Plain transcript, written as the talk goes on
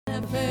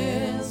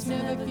fails,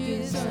 never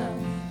gives up,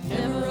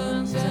 never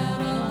runs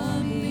out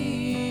on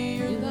me.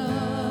 Your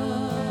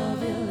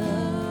love, your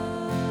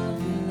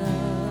love, your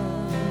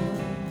love.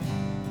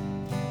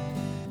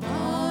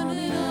 On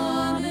and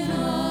on and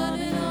on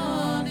and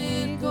on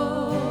it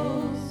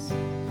goes.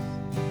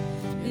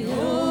 It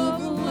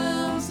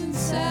overwhelms and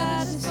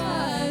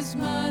satisfies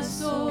my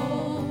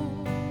soul.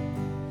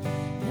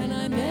 And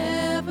I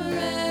never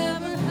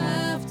ever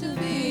have to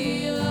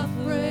be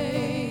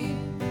afraid.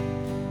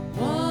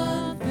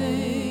 One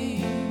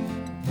thing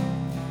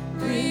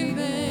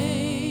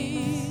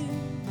remains.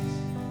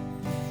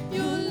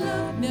 Your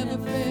love never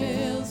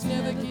fails,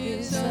 never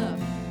gives up,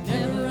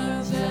 never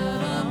runs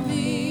out on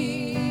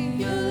me.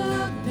 Your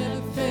love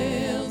never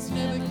fails,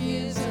 never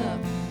gives up,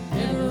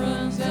 never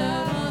runs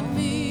out on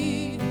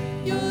me.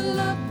 Your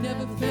love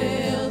never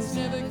fails,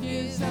 never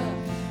gives up,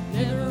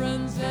 never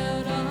runs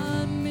out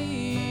on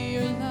me.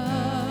 Your love,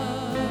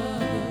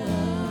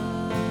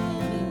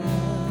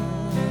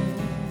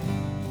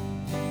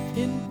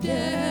 in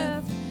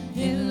death,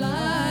 in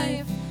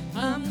life,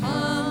 I'm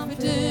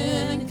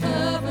confident and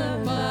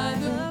covered by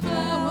the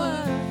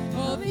power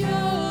of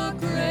your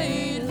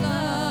great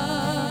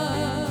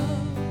love.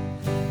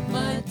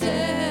 My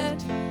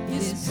debt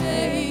is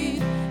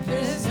paid.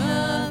 There's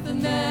nothing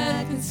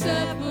that can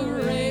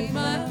separate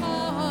my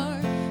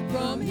heart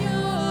from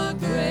your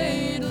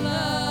great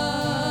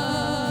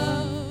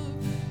love.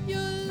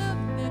 Your love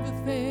never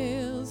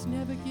fails,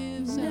 never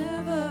gives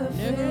up,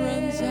 never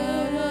runs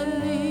out on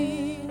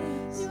me.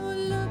 Your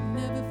love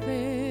never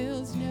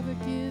fails, never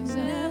gives up,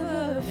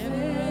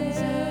 never runs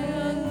out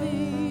on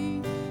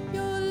me.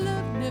 Your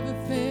love never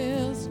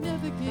fails,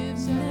 never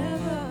gives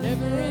up,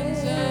 never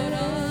runs out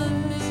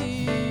on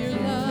me. Your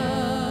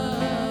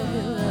love,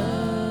 your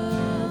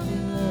love,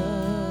 your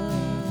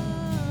love.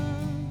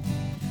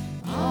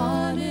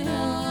 On and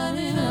on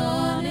and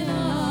on and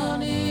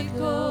on it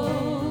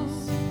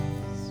goes.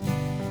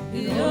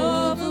 It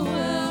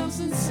overwhelms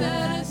and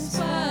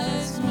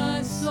satisfies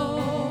my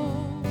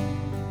soul.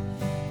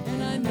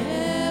 And I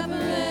never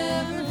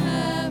ever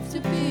have to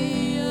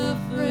be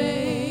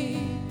afraid.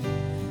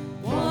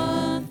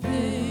 One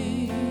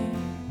thing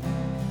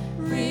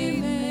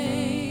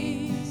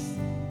remains.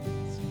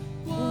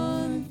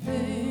 One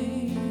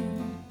thing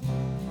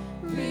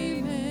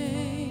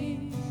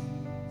remains.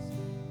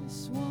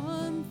 This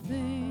one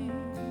thing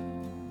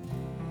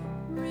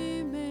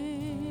remains.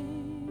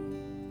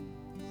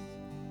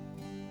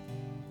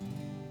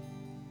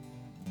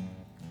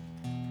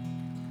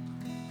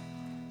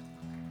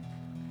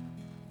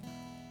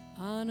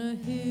 On a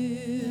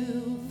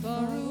hill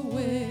far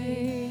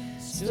away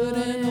stood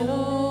an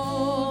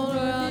old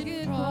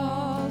rugged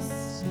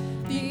cross,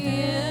 the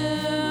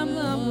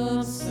emblem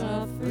of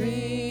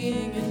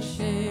suffering and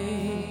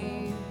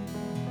shame.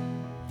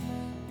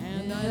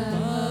 And I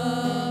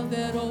love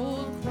that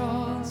old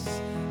cross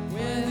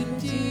where the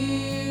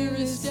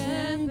dearest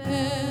and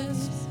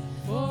best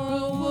for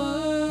a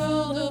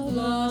world of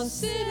lost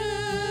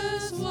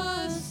sinners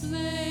was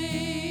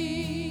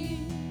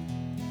slain.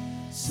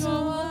 So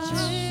I'll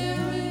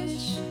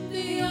cherish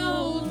the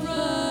old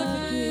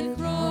rugged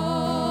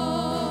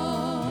cross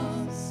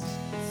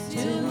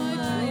till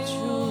my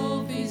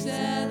trophies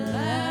at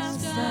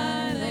last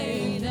I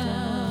lay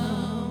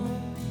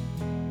down.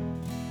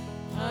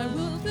 I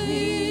will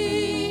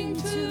cling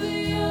to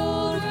the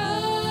old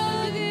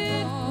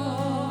rugged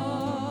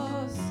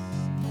cross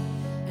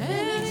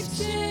and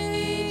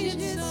exchange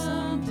it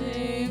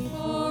someday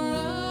for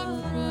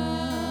a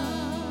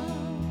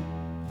crown.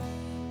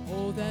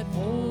 Oh, that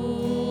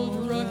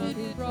old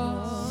rugged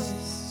cross,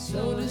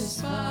 so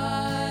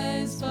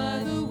despised by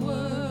the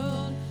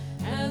world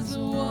as a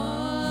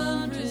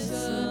wondrous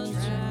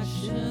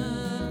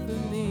attraction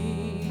for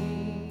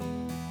me.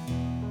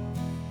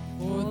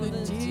 For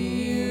the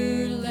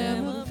dear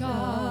Lamb of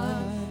God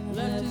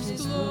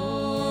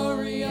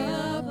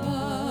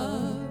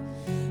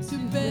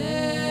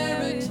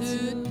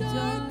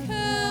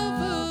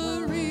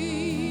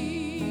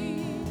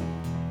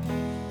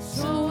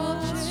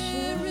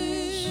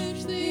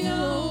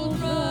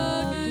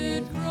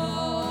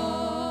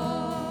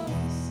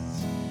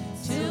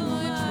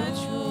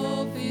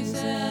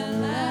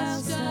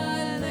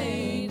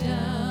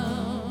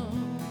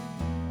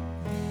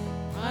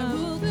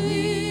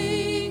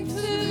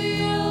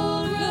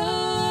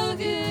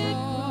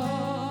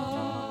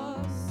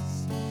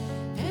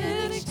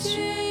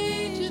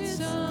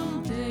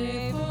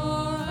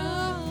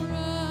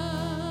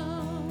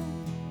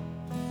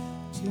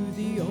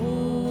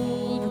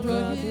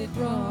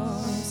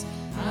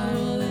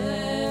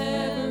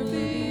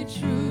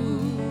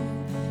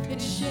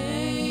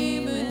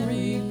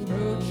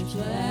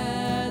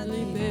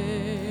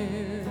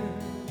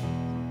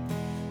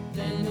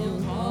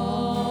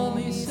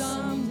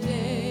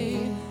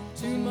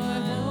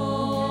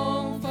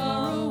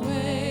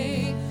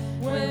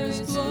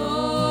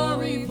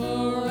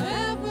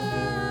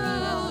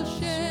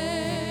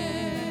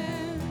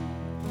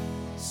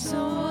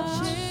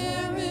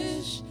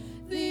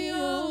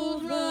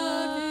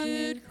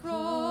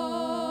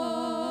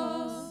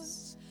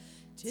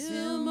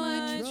till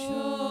my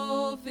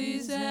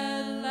trophies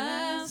at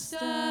last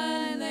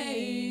I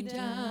lay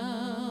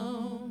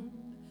down.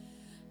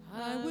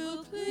 I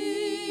will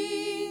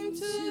cling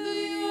to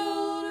the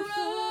old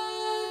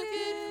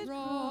rugged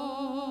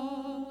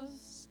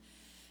cross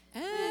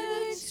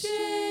and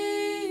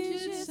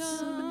exchange it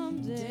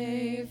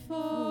someday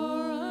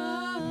for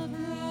a crown.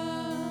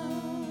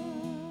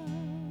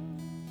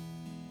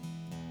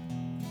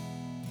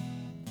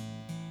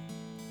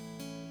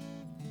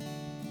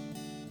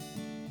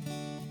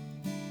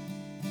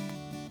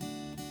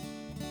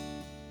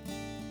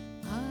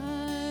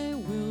 I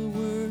will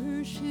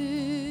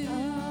worship.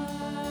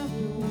 I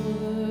will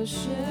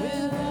worship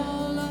with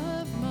all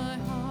of my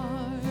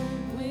heart.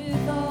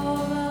 With all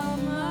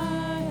of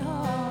my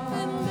heart.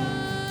 And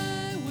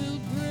I will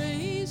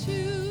praise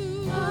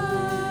you.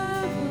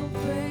 I will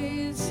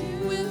praise you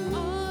with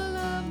all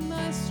of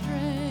my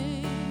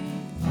strength.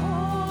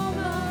 All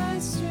my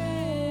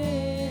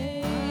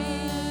strength.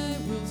 I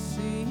will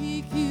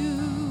seek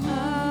you.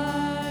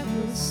 I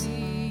will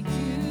seek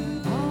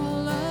you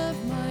all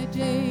of my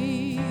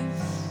days.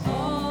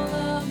 All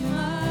of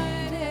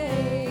my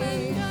days.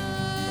 And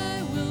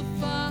I will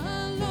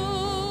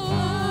follow.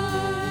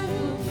 I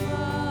will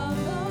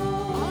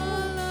follow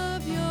all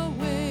of your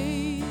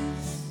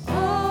ways.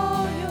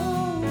 All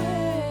your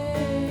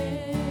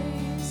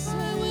ways. I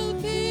will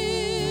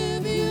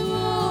give you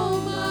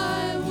all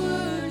my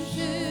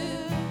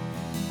worship.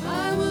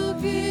 I will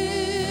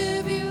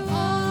give you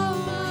all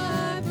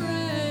my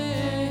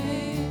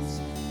praise.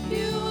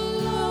 You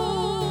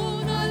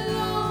alone I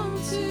long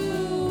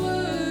to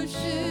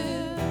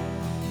worship.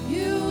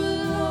 You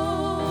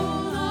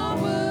alone are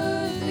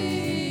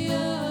worthy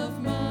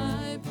of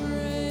my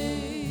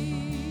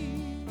praise.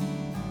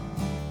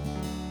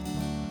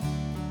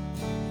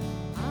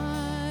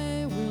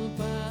 I will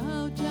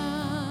bow down.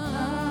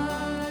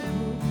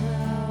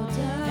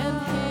 And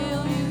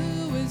hail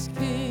you as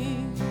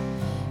King.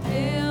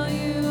 Hail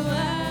you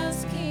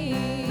as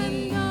King.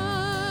 And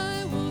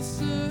I will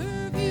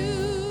serve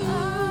you.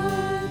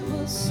 I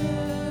will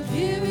serve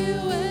you. Give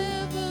you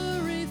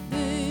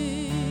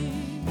everything.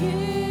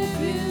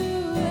 Give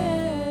you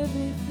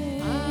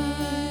everything.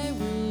 I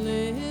will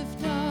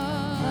lift up. I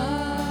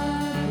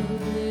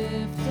will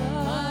lift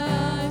up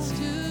my eyes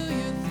to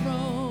your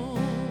throne.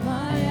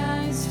 My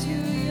eyes to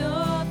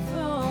your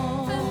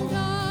throne. And I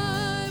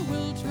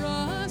will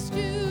trust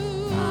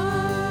you. I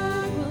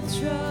will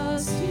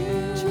trust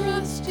you.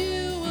 Trust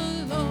you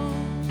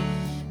alone.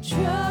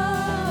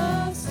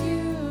 Trust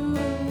you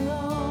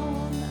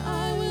alone.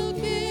 I will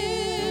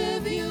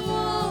give you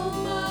all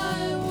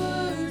my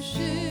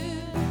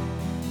worship.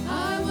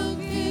 I will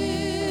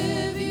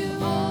give you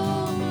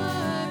all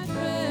my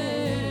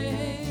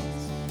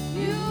praise.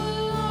 You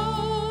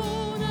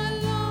alone I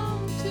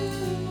long to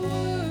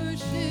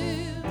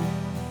worship.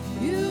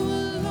 You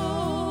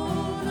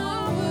alone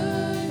are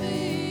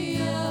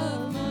worthy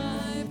of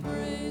my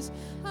praise.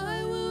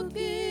 I will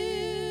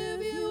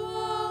give you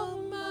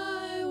all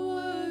my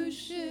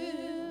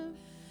worship.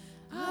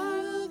 I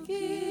will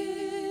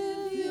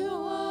give you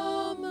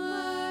all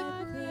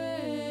my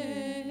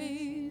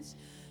praise.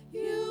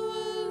 You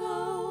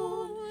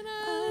alone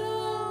I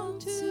long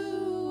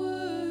to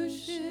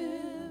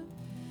worship.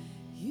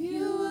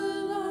 You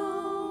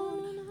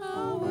alone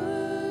are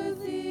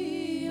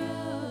worthy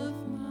of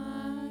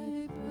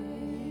my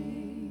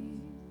praise.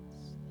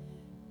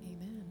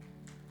 Amen.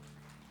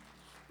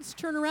 Let's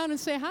turn around and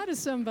say hi to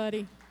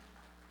somebody.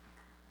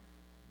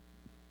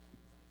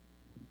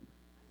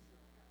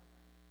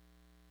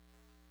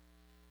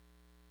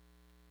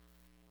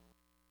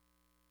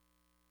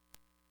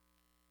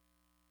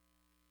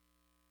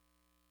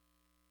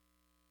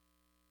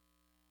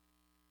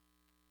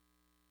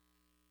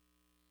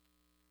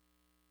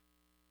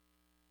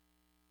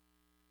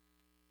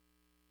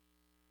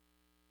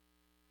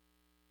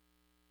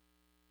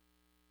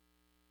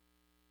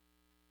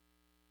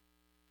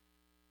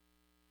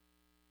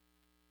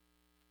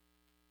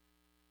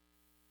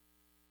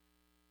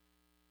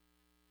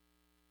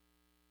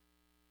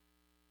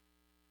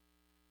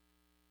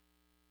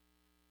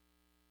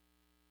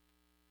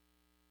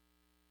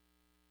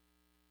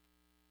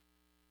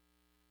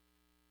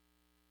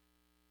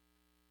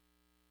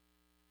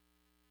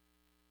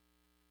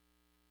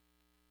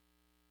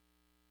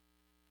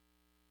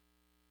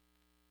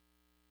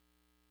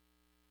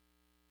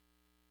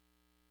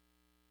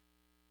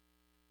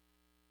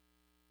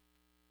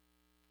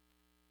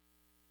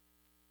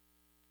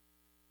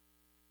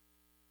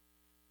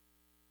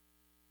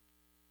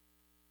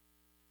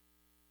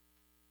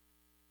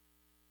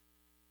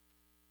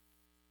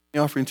 The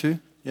offering too?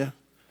 Yeah.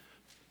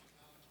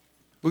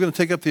 We're going to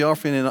take up the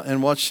offering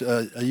and watch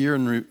a year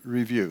in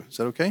review. Is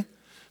that okay?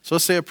 So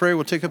let's say a prayer.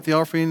 We'll take up the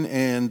offering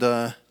and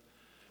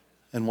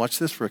watch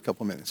this for a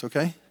couple minutes,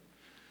 okay?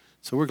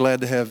 So we're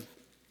glad to have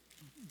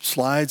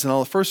slides and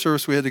all. The first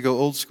service we had to go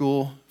old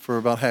school for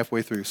about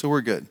halfway through, so we're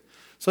good.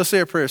 So let's say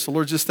a prayer. So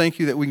Lord, just thank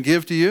you that we can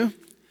give to you.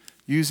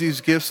 Use these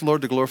gifts,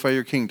 Lord, to glorify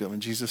your kingdom.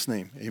 In Jesus'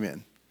 name,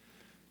 amen.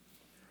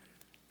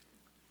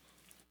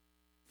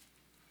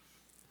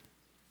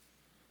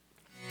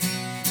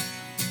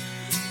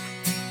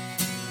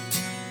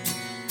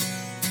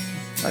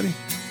 Heidi?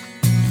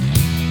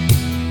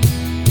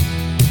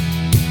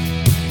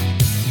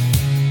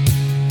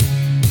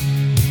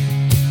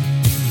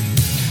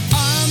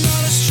 I'm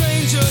not a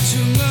stranger to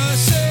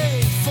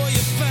mercy, for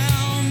you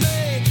found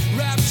me,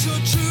 wrapped your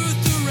truth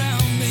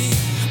around me.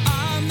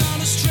 I'm not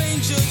a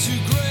stranger to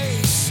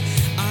grace,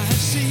 I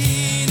have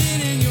seen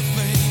it in your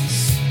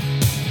face.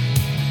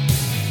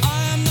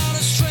 I am not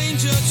a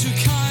stranger to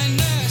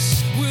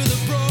kindness, with a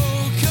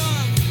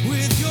broken,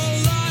 with your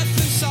life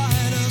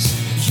inside us.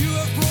 You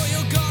have brought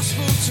your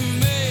gospel to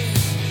me,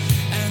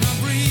 and I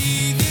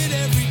breathe it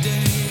every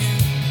day.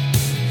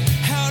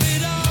 How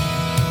did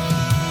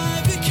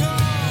I become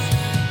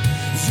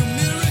your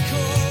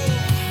miracle?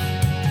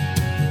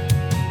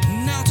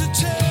 Now to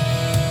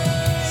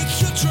take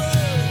your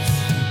truth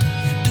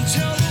and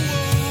tell the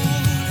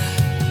world,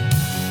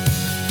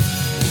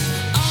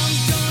 I'm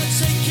gonna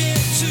take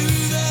it to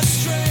the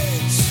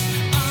streets.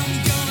 I'm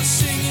gonna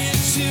sing it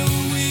till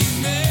we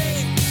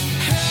make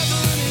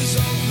heaven is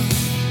open.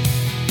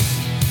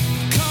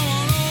 Come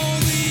on, all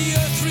the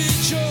earth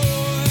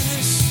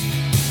rejoice.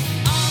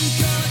 I'm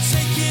gonna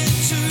take it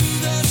to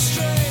the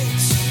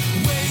streets.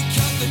 Wake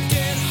up the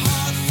dead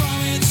heart from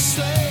its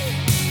sleep.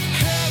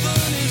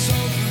 Heaven is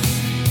open.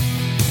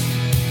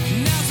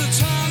 Now's the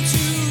time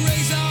to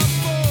raise our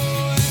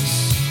voice.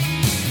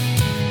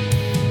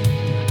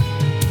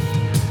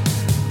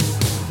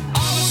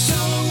 I will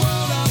tell the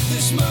world of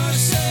this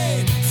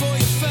mercy, for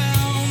you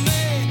found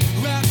me,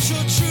 wrapped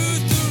your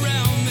truth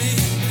around me.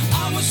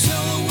 I must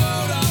tell the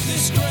world of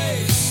this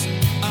grace,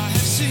 I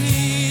have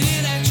seen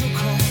it at your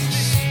cross.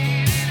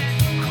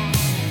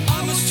 I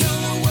must tell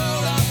the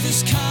world of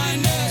this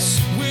kindness,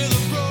 with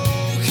a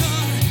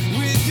broken,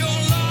 with your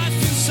life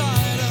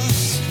inside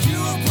us. You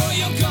have brought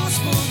your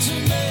gospel to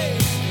me,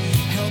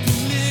 help me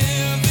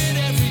live it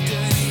every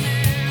day.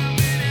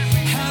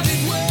 How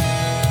did we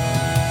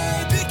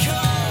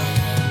become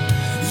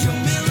your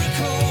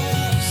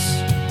miracles?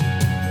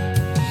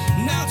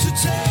 Now to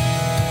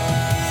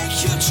take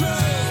your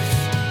truth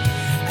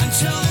and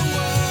tell the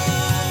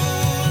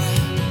world,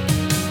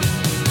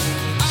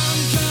 I'm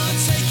gonna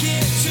take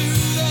it to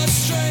the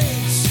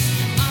streets.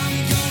 I'm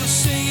gonna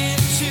sing it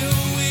till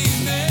we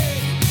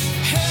make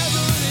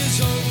heaven is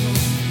open.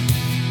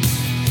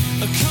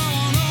 Come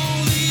on, all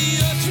the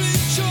earth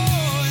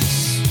rejoice.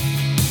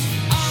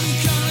 I'm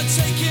gonna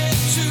take it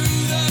to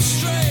the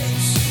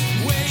streets.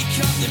 Wake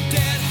up the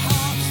dead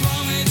heart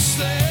from its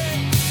sleep.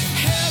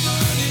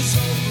 Heaven is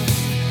open.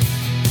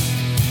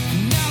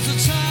 Now's the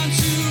time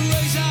to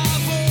raise our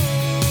voice.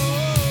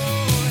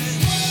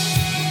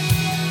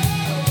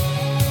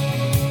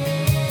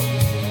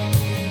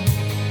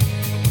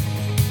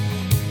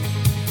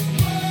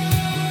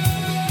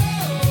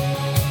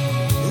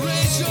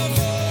 Raise your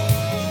voice.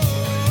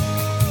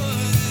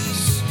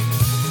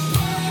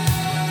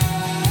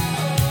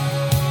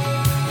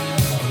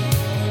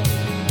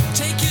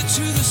 Take it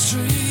to the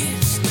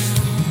streets now.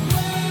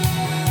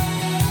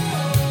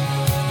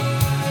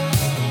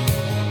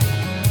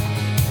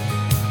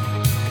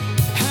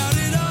 How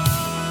did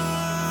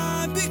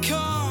I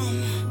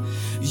become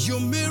your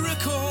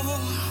miracle?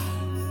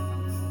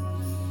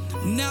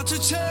 Now to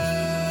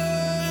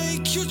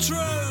take your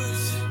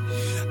truth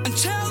and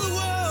tell the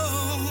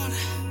world,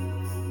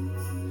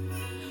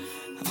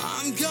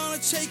 I'm gonna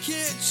take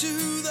it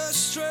to the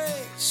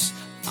streets.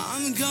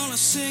 I'm gonna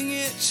sing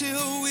it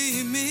till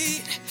we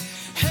meet.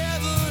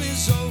 Heaven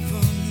is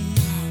open.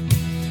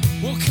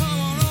 Well, come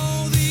on,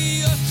 all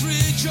the earth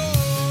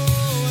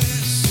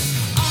rejoice.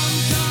 I'm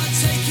gonna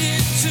take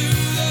it to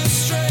the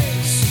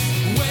streets.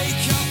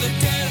 Wake up the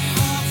dead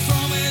heart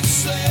from its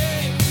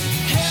sleep.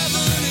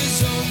 Heaven is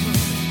open.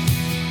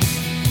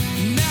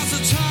 Now's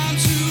the time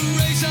to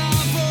raise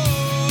our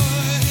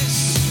voice.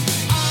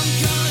 I'm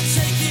gonna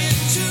take it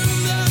to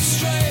the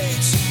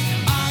streets.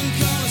 I'm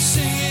gonna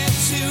sing it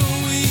till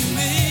we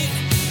meet.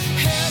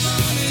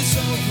 Heaven is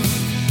open.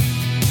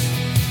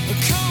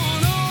 Come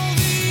on, all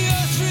the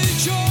earth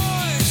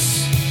rejoice.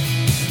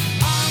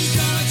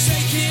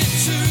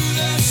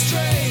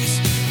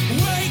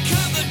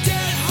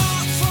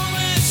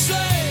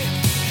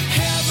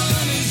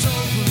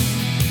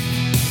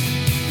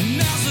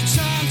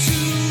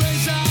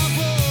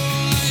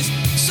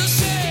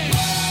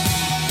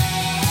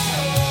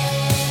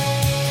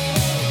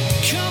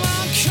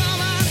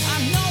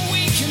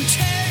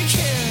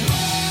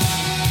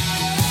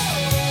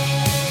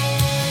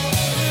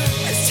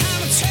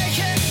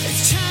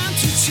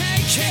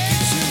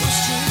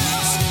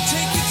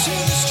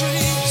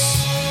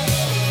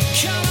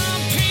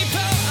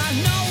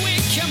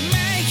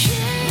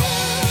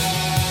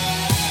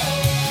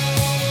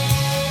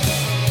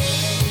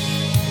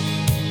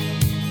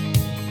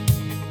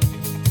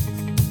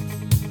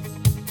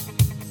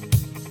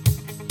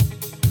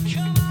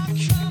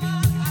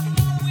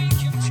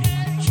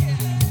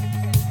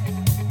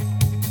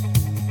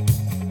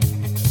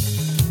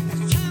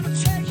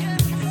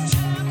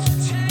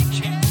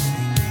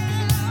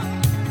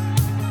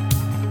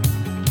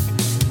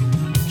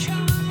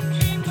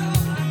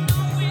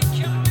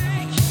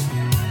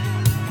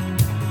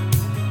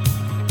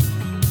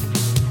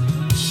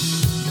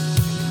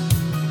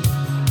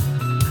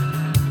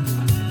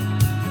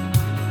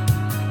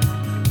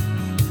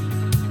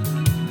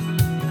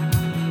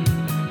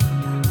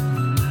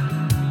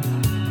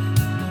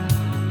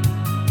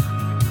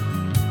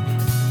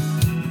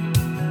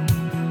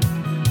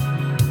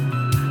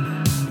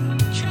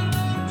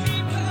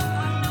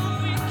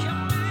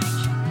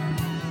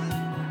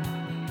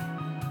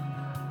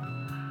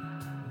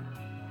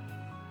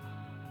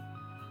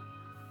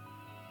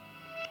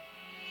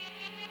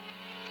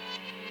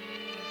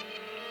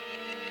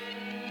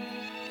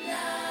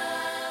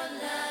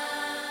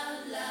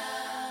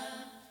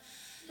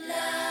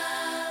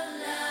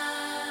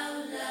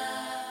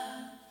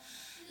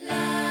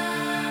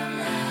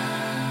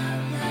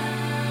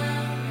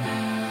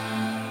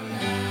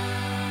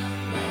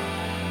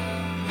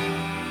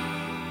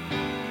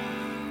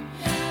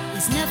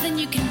 There's nothing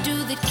you can do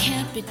that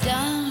can't be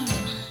done.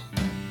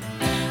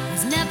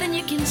 There's nothing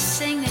you can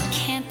sing that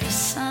can't be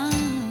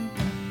sung.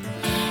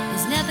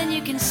 There's nothing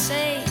you can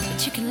say,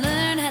 but you can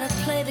learn how to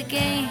play the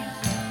game.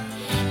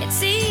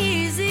 It's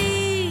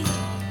easy.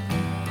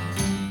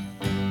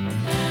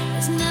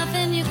 There's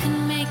nothing you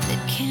can make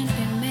that can't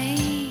be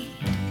made.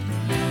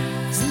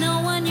 There's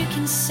no one you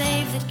can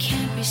save that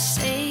can't be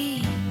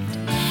saved.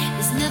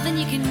 There's nothing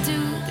you can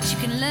do, but you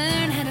can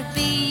learn how to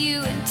be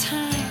you in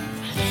time.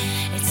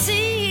 It's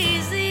easy.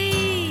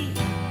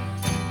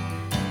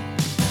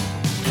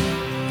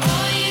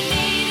 All you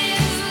need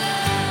is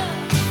love.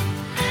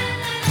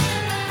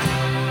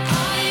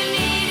 All you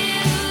need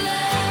is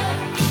love.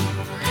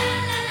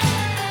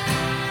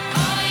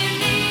 All you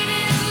need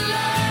is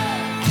love.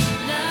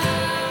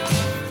 Love.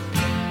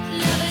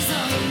 Love is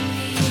all you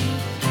need.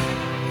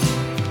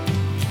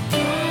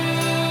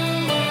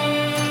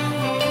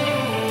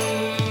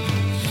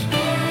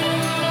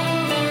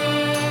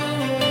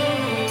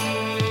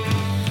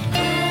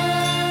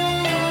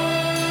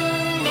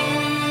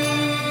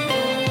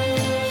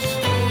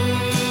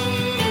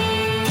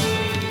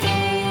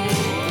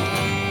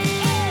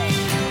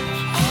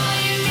 All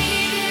you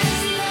need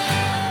is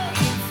love.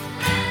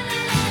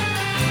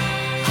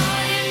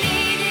 All you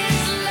need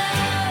is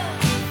love.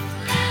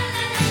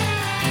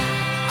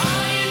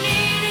 All you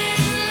need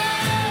is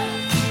love.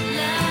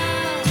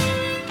 Love.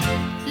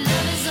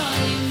 Love is all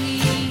you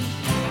need.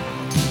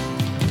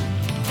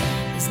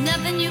 There's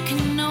nothing you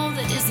can know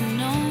that isn't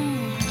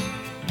known.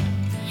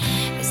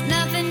 There's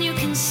nothing you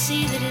can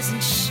see that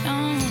isn't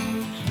shown.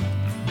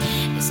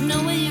 There's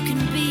nowhere you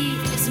can be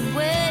that isn't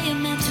where you're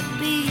meant to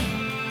be.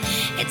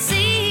 It's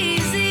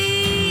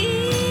easy.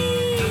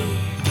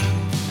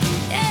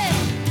 Yeah.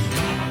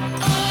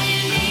 All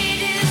you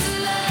need is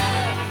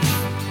love.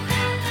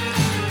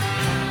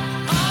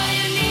 All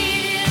you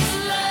need is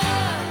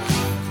love.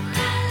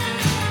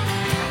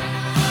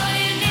 All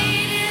you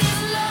need is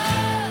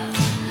love.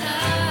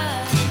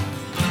 Love.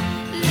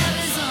 Love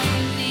is all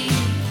you need.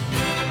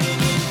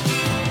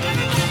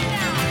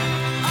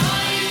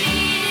 All you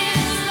need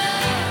is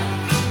love.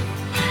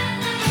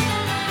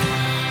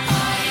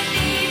 All you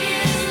need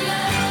is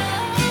love.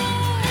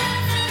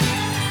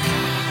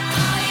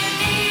 All you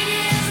need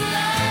is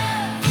love.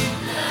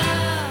 Love.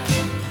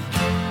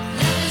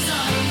 Love is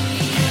all you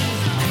need.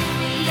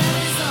 Love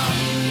is all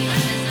you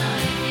need.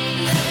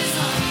 Love is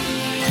all you need.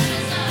 Love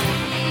is all you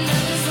need.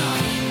 Love is all you need. Love is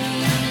all you need.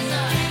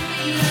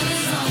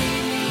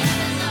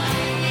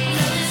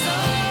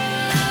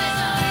 Love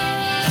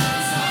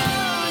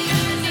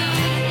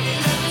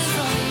is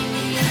all you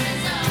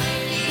need.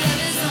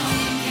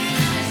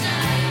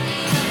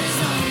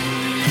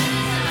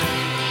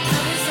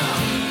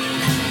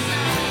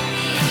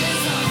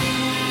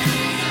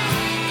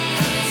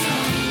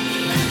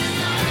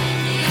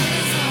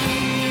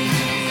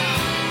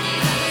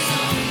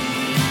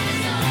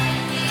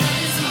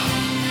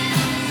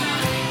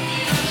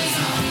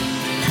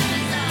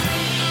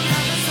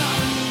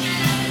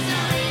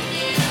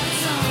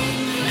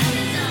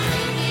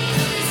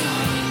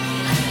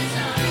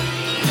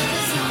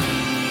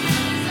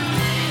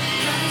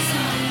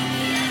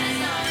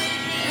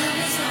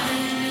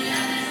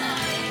 Love is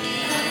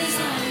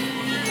all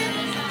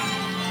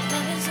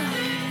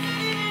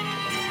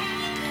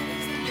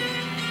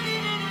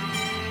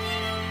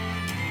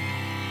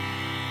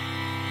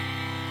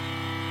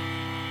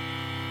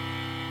you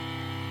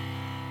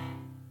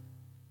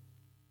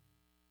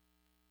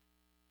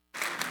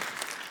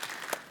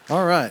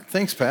All right.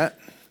 Thanks, Pat.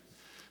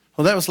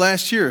 Well, that was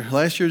last year.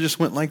 Last year just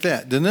went like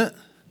that, didn't it?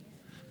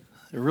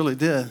 It really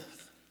did.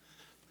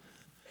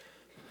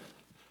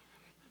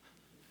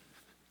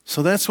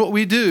 So that's what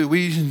we do.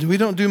 We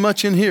don't do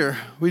much in here.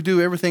 We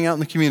do everything out in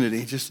the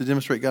community just to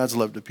demonstrate God's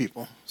love to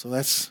people. So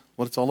that's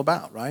what it's all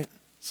about, right?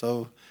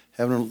 So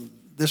having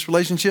this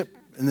relationship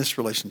and this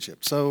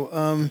relationship.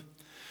 So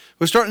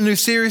we're starting a new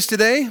series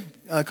today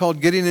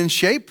called Getting in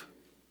Shape.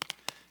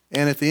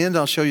 And at the end,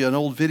 I'll show you an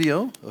old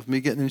video of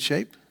me getting in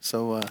shape.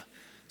 So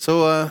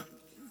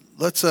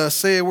let's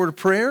say a word of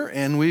prayer,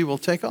 and we will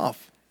take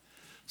off.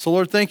 So,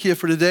 Lord, thank you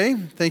for today.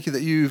 Thank you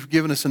that you've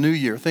given us a new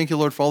year. Thank you,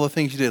 Lord, for all the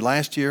things you did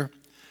last year.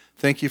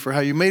 Thank you for how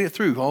you made it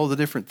through all the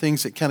different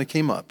things that kind of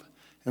came up.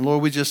 And,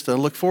 Lord, we just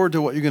look forward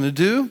to what you're going to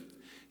do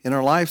in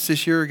our lives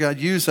this year. God,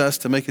 use us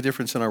to make a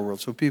difference in our world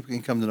so people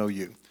can come to know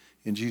you.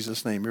 In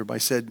Jesus' name, everybody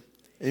said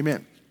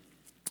amen.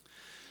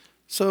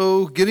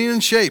 So, getting in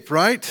shape,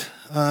 right?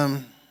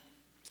 How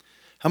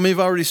many have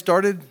already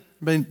started?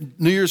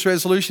 New Year's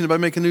resolution?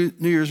 Anybody make a New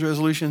Year's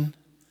resolution?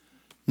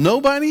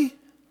 Nobody?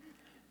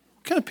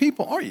 What kind of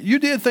people are you? You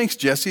did. Thanks,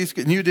 Jesse.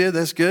 And you did.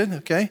 That's good.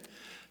 Okay.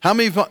 How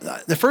many?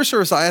 The first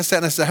service I asked that,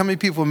 and I said, how many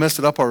people have messed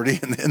it up already?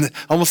 And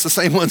almost the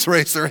same ones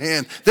raised their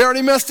hand. They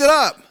already messed it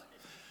up.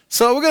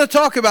 So we're going to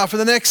talk about for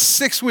the next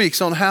 6 weeks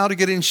on how to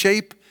get in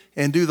shape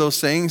and do those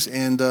things.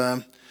 And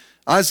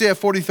Isaiah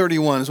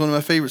 40:31 is one of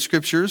my favorite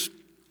scriptures.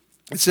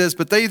 It says,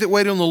 "But they that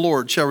wait on the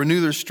Lord shall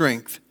renew their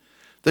strength.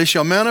 They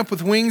shall mount up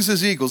with wings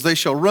as eagles. They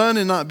shall run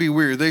and not be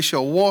weary. They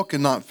shall walk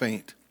and not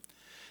faint."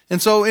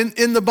 And so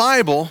in the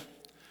Bible,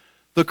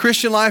 The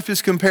Christian life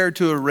is compared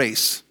to a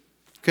race,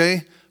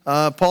 okay?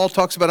 Paul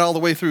talks about it all the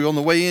way through. On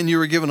the way in, you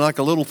were given like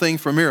a little thing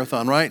for a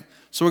marathon, right?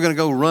 So we're going to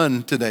go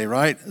run today,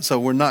 right? So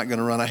we're not going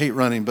to run. I hate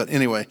running, but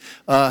anyway.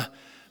 But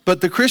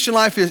the Christian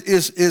life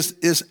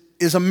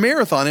is a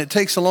marathon. It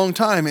takes a long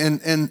time.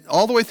 And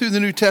all the way through the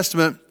New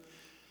Testament,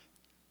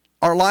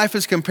 our life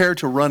is compared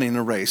to running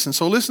a race. And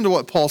so listen to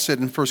what Paul said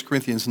in 1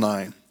 Corinthians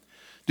 9.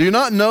 Do you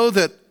not know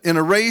that in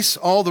a race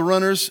all the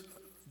runners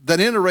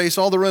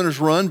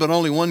run, but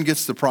only one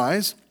gets the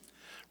prize?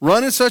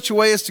 Run in such a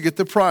way as to get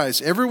the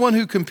prize. Everyone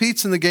who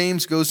competes in the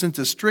games goes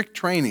into strict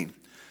training.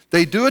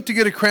 They do it to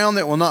get a crown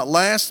that will not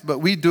last, but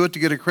we do it to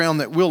get a crown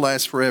that will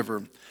last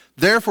forever.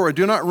 Therefore, I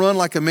do not run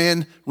like a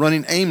man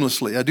running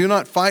aimlessly. I do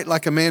not fight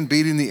like a man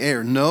beating the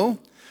air. No,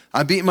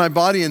 I beat my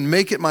body and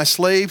make it my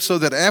slave so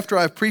that after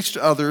I've preached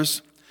to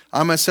others,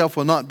 I myself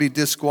will not be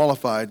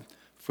disqualified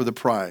for the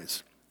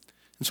prize.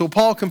 And so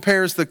Paul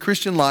compares the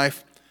Christian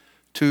life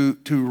to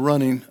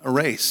running a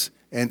race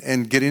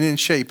and getting in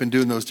shape and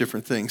doing those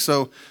different things.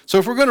 So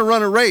if we're going to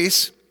run a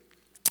race,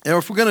 or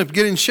if we're going to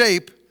get in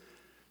shape,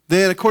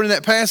 then according to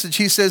that passage,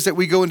 he says that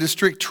we go into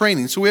strict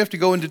training. So we have to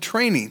go into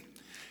training.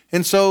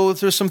 And so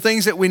there's some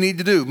things that we need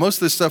to do. Most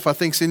of this stuff I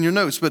think is in your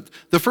notes. But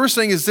the first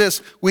thing is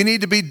this: we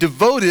need to be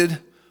devoted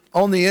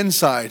on the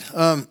inside.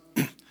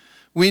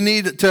 We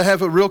need to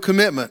have a real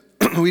commitment.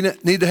 We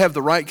need to have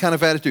the right kind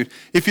of attitude.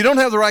 If you don't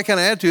have the right kind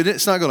of attitude,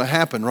 it's not going to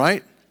happen,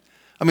 right?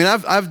 I mean,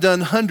 I've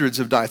done hundreds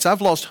of diets. I've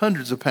lost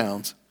hundreds of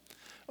pounds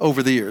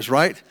over the years,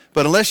 right?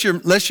 But unless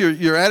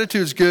your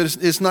attitude's good,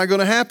 it's not going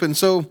to happen.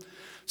 So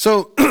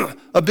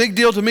a big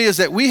deal to me is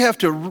that we have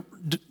to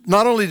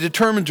not only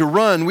determine to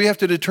run, we have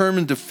to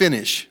determine to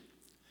finish.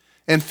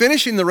 And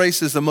finishing the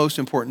race is the most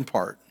important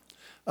part.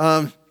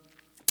 I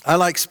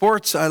like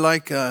sports. I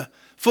like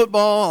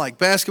football. I like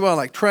basketball. I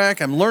like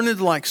track. I'm learning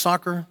to like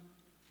soccer.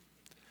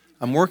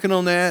 I'm working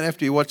on that.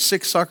 After you watch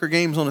 6 soccer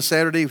games on a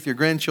Saturday with your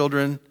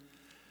grandchildren,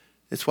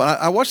 it's what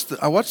I watched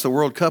the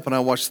World Cup and I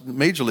watched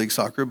Major League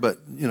Soccer, but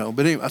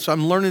anyway, so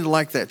I'm learning to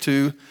like that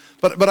too.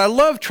 But I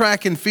love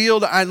track and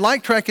field. I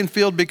like track and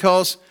field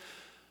because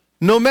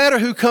no matter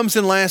who comes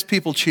in last,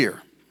 people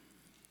cheer.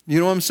 You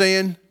know what I'm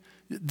saying?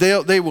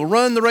 They will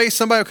run the race.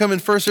 Somebody will come in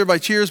first, everybody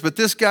cheers, but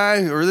this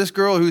guy or this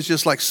girl who's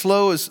just like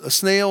slow as a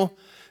snail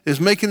is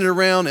making it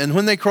around, and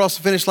when they cross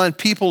the finish line,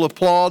 people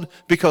applaud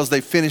because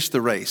they finished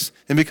the race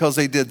and because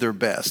they did their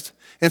best.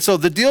 And so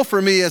the deal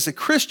for me as a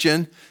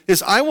Christian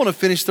is I want to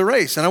finish the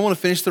race, and I want to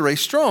finish the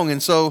race strong.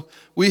 And so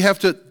we have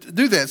to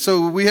do that.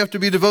 So we have to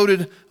be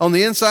devoted on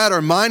the inside.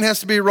 Our mind has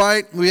to be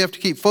right. We have to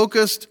keep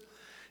focused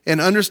and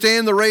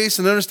understand the race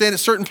and understand at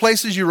certain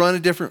places you run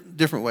in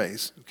different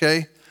ways,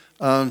 okay?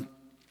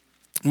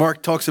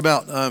 Mark talks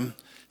about,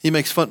 he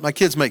makes fun, my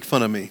kids make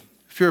fun of me.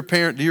 If you're a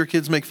parent, do your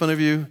kids make fun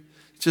of you?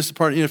 It's just a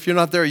part, if you're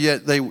not there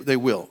yet, they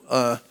will.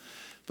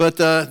 But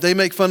they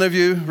make fun of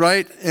you,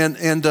 right?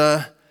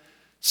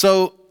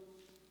 So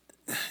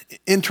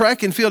in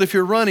track and field, if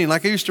you're running,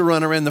 like I used to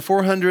run, I ran the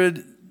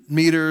 400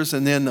 meters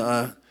and then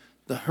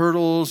the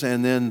hurdles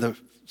and then the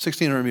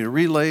 1,600 meter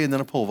relay and then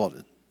a pole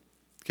vaulted.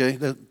 Okay,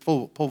 the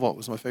pole vault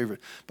was my favorite.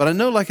 But I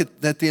know like at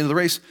the end of the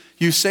race,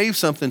 you save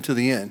something to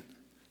the end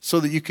so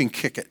that you can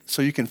kick it,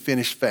 so you can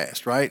finish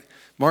fast, right?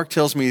 Mark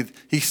tells me,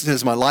 he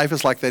says, my life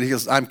is like that. He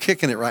goes, I'm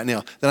kicking it right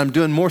now. That I'm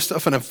doing more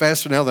stuff and I'm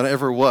faster now than I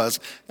ever was.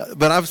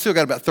 But I've still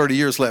got about 30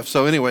 years left.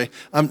 So anyway,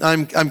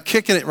 I'm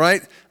kicking it,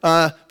 right?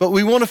 But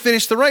we want to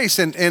finish the race.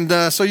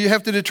 And so you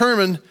have to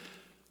determine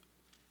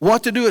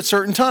what to do at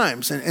certain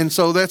times. And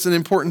so that's an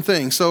important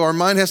thing. So our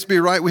mind has to be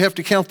right. We have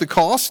to count the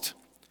cost.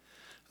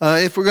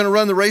 If we're going to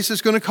run the race,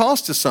 it's going to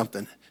cost us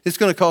something. It's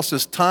going to cost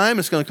us time.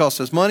 It's going to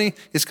cost us money.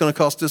 It's going to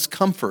cost us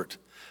comfort.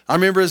 I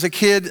remember as a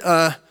kid,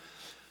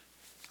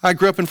 I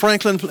grew up in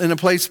Franklin and I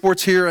played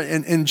sports here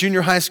in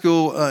junior high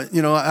school.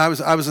 I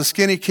was a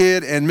skinny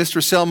kid, and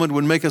Mr. Selman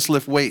would make us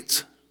lift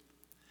weights.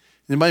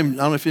 I don't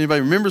know if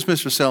anybody remembers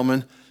Mr.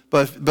 Selman,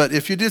 but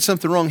if you did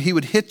something wrong, he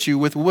would hit you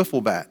with a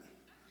wiffle bat.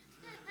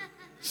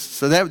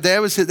 So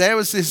that was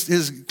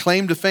his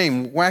claim to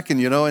fame,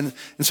 whacking, And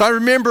so I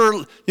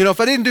remember, if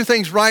I didn't do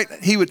things right,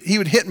 he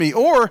would hit me.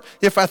 Or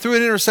if I threw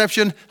an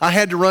interception, I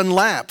had to run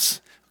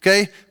laps.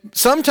 Okay,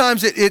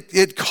 sometimes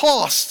it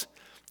costs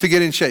to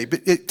get in shape.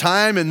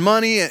 Time and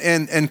money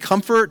and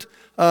comfort.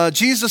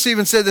 Jesus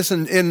even said this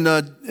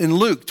in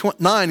Luke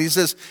 9. He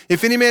says,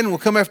 if any man will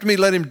come after me,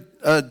 let him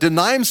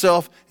deny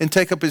himself and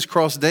take up his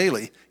cross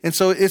daily. And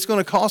so it's going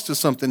to cost us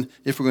something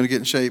if we're going to get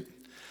in shape.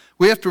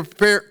 We have to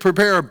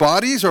prepare our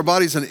bodies. Our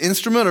body's an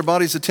instrument. Our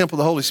body's a temple of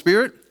the Holy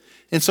Spirit.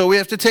 And so we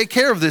have to take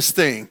care of this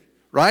thing,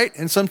 right?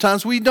 And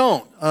sometimes we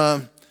don't.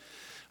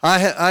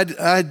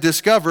 I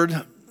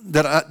discovered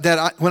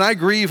that when I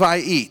grieve, I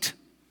eat.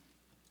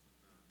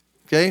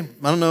 Okay,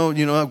 I don't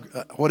know,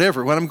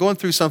 whatever. When I'm going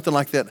through something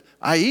like that,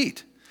 I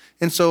eat.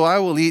 And so I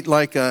will eat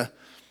like this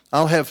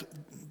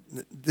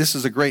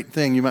is a great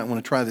thing. You might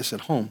want to try this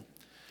at home.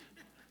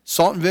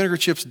 Salt and vinegar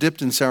chips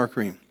dipped in sour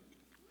cream.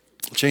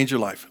 It'll change your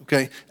life,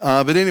 okay?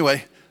 But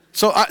anyway,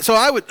 So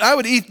I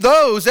would eat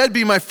those. That'd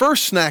be my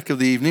first snack of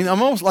the evening.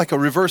 I'm almost like a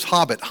reverse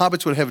hobbit.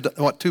 Hobbits would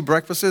have, 2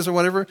 breakfasts or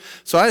whatever?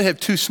 So I'd have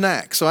 2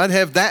 snacks. So I'd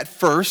have that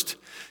first,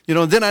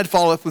 then I'd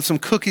follow up with some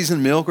cookies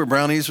and milk or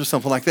brownies or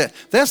something like that.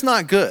 That's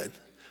not good,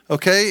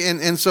 okay?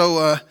 And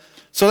so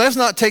that's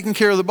not taking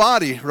care of the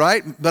body,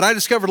 right? But I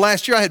discovered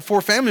last year I had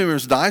 4 family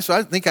members die, so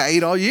I think I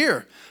ate all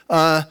year.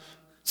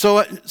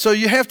 So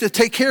you have to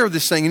take care of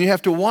this thing, and you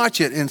have to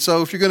watch it. And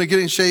so if you're going to get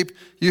in shape,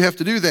 you have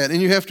to do that.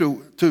 And you have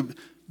to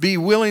be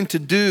willing to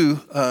do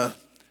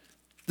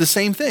the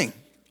same thing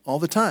all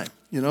the time.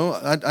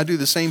 I do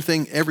the same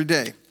thing every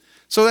day.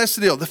 So that's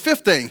the deal. The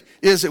 5th thing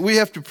is that we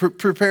have to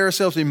prepare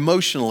ourselves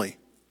emotionally.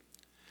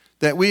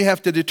 That we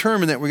have to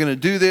determine that we're going to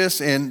do this,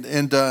 and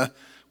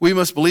we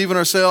must believe in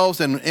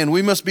ourselves, and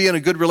we must be in a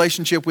good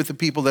relationship with the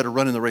people that are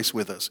running the race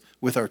with us,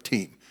 with our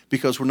team,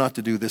 because we're not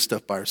to do this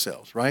stuff by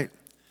ourselves, right?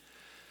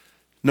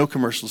 No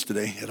commercials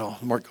today at all.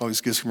 Mark always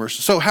gives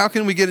commercials. So how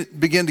can we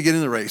begin to get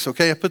in the race?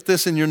 Okay, I put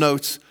this in your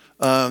notes.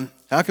 How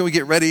can we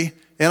get ready?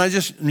 And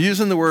I'm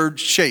using the word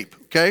shape,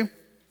 okay?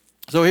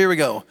 So here we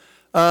go.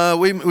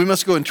 We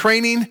must go in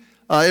training.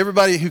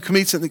 Everybody who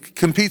competes in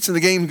the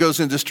game goes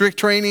into strict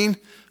training.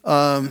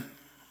 Here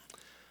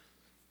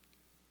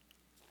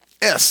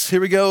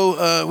we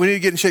go. We need to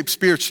get in shape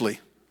spiritually.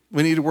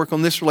 We need to work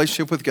on this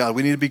relationship with God.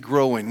 We need to be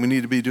growing. We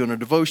need to be doing our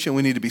devotion.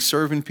 We need to be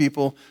serving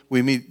people.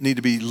 We need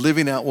to be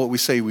living out what we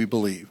say we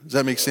believe. Does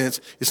that make sense?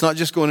 It's not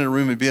just going in a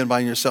room and being by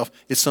yourself.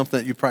 It's something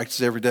that you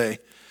practice every day.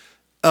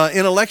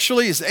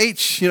 Intellectually is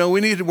H. We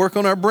need to work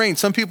on our brain.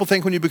 Some people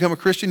think when you become a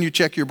Christian, you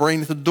check your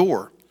brain at the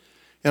door.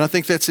 And I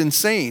think that's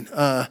insane.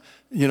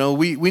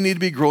 We need to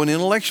be growing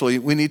intellectually.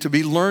 We need to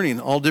be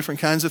learning all different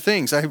kinds of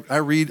things. I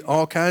read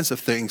all kinds of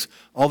things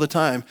all the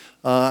time.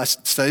 I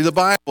study the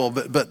Bible,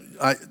 but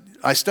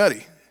I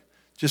study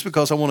just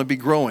because I want to be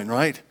growing,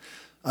 right?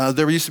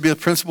 There used to be a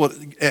principal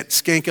at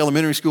Skank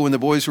Elementary School when the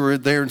boys were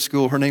there in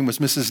school. Her name was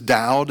Mrs.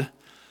 Dowd,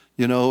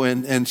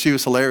 and she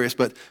was hilarious.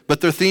 But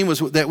their theme was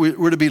that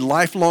we're to be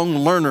lifelong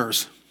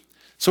learners.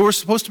 So we're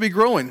supposed to be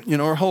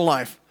growing, our whole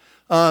life.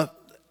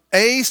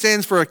 A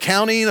stands for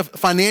accounting.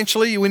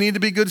 Financially, we need to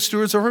be good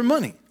stewards of our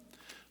money.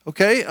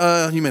 Okay,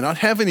 you may not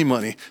have any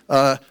money.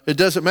 It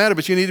doesn't matter,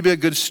 but you need to be a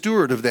good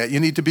steward of that.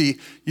 You need to be,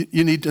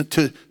 you need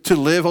to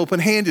live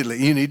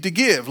open-handedly. You need to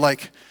give.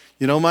 Like,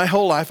 my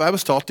whole life I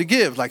was taught to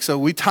give. Like, so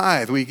we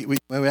tithe. We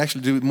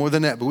actually do more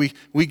than that, but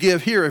we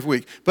give here every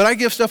week. But I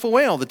give stuff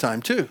away all the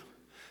time too.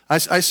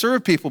 I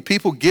serve people.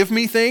 People give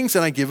me things,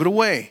 and I give it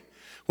away.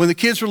 When the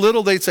kids were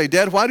little, they'd say,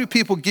 "Dad, why do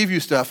people give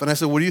you stuff?" And I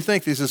said, "What do you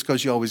think?" They said, "It's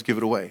because you always give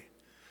it away."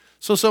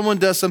 So someone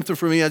does something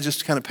for me, I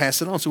just kind of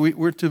pass it on. So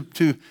we're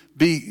to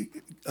be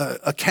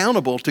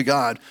accountable to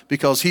God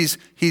because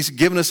He's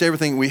given us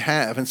everything we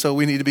have, and so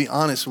we need to be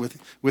honest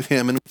with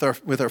Him and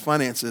with our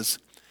finances.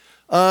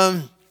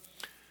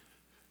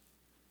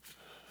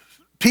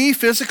 P,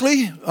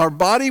 physically, our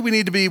body, we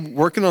need to be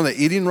working on the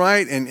eating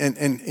right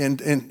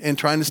and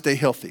trying to stay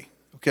healthy.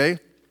 Okay,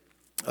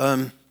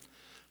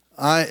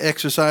 I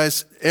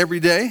exercise every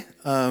day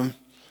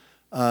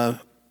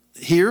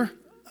here.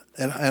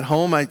 At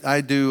home,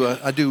 I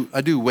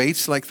do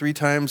weights like 3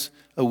 times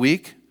a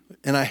week,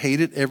 and I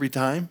hate it every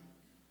time.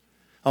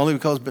 Only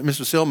because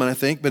Mr. Silman, I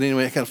think. But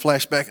anyway, I kind of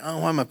flash back. Oh,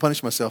 why am I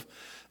punishing myself?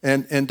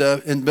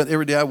 But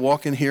every day I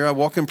walk in here, I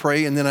walk and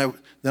pray, and then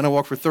I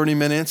walk for 30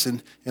 minutes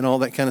and all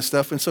that kind of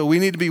stuff. And so we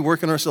need to be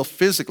working ourselves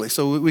physically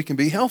so we can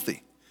be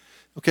healthy.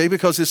 Okay,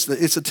 because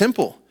it's a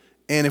temple,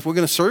 and if we're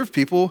going to serve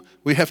people,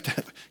 we have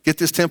to get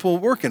this temple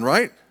working,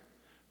 right?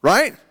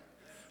 Right?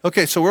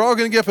 Okay, so we're all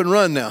going to get up and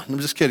run now. I'm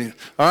just kidding.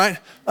 All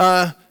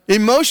right?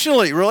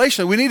 Emotionally,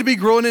 relationally, we need to be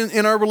growing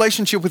in our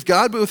relationship with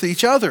God, but with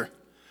each other.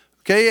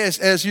 Okay,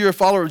 as you're a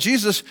follower of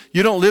Jesus,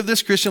 you don't live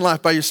this Christian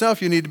life by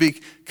yourself. You need to be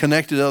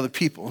connected to other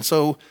people. And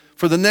so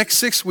for the next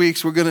 6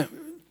 weeks, we're going to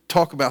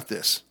talk about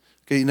this.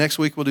 Okay, next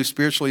week we'll do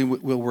spiritually,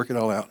 and we'll work it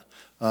all out.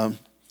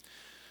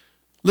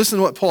 Listen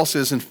to what Paul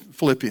says in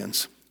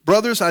Philippians.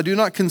 Brothers, I do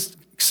not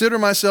consider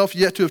myself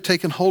yet to have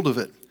taken hold of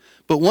it.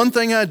 But one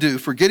thing I do,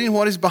 forgetting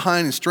what is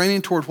behind and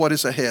straining toward what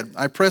is ahead,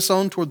 I press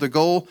on toward the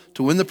goal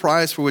to win the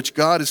prize for which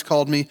God has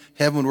called me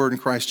heavenward in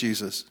Christ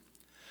Jesus.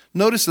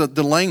 Notice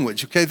the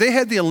language, okay? They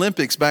had the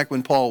Olympics back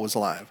when Paul was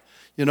alive.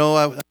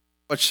 I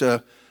watched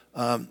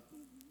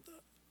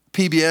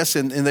PBS,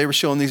 and they were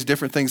showing these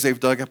different things they've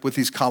dug up with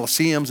these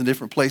coliseums and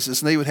different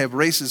places, and they would have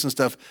races and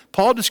stuff.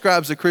 Paul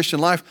describes the Christian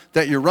life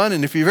that you're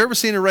running. If you've ever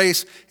seen a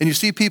race and you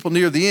see people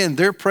near the end,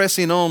 they're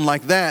pressing on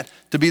like that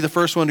to be the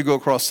first one to go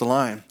across the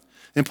line.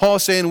 And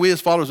Paul's saying we as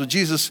followers of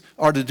Jesus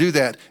are to do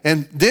that.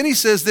 And then he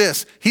says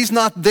this, he's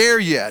not there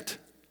yet.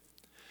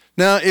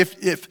 Now,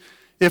 if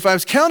I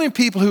was counting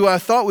people who I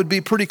thought would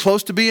be pretty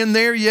close to being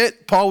there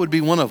yet, Paul would be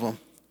one of them.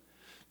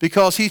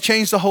 Because he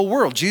changed the whole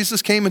world.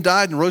 Jesus came and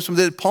died and rose from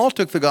the dead. Paul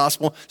took the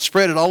gospel,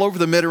 spread it all over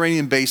the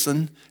Mediterranean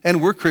basin,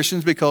 and we're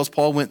Christians because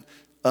Paul went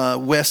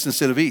west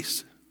instead of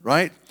east,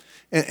 right?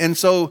 And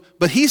so,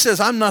 but he says,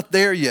 I'm not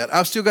there yet.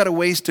 I've still got a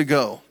ways to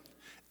go.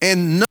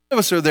 And none of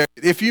us are there.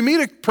 If you meet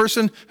a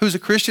person who's a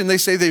Christian, they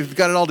say they've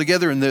got it all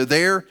together and they're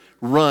there,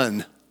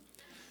 run.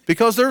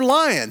 Because they're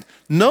lying.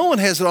 No one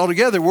has it all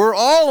together. We're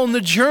all on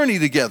the journey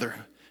together.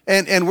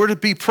 And we're to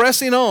be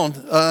pressing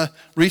on,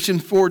 reaching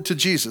forward to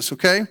Jesus,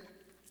 okay?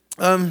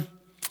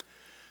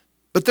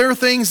 But there are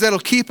things that'll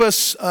keep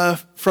us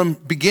from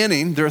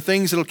beginning. There are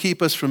things that'll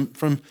keep us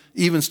from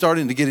even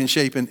starting to get in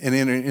shape and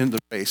entering into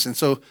the race. And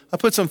so I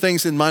put some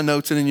things in my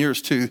notes and in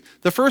yours too.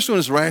 The first one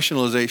is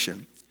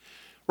rationalization.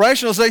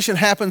 Rationalization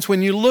happens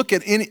when you look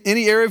at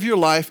any area of your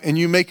life and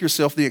you make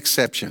yourself the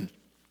exception.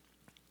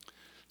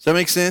 Does that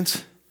make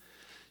sense?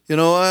 You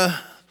know,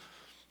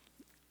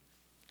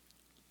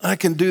 I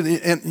can do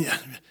and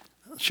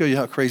I'll show you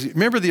how crazy.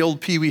 Remember the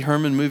old Pee Wee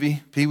Herman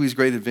movie, Pee Wee's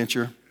Great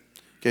Adventure?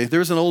 Okay,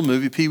 there's an old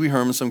movie, Pee Wee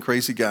Herman, some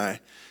crazy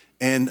guy.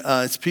 And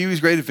it's Pee Wee's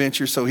Great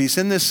Adventure. So he's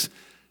in this,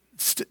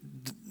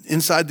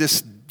 inside this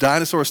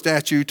dinosaur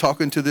statue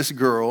talking to this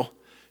girl.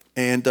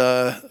 And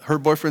her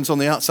boyfriend's on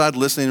the outside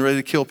listening, ready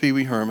to kill Pee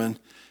Wee Herman.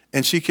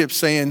 And she kept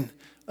saying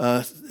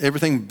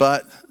everything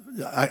but,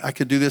 I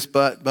could do this,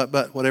 but,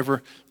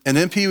 whatever. And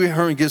then Pee Wee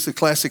Herman gives the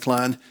classic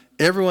line,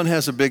 everyone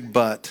has a big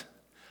butt.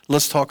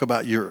 Let's talk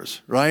about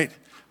yours, right?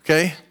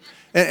 Okay?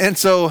 And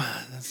so,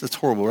 that's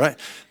horrible, right?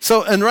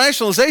 So in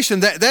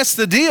rationalization, that's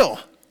the deal.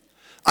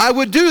 I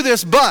would do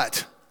this,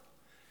 but,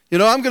 I'm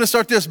going to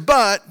start this,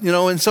 but,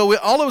 and so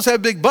all of us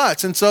have big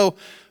butts. And so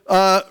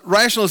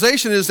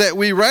rationalization is that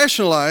we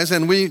rationalize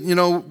and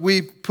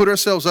we put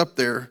ourselves up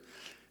there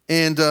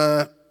and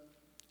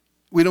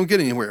we don't get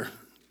anywhere.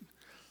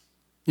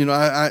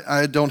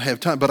 I don't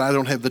have time, but I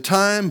don't have the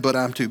time, but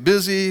I'm too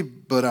busy,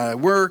 but I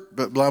work,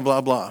 but blah,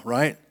 blah, blah,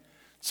 right?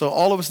 So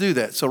all of us do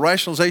that. So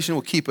rationalization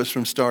will keep us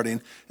from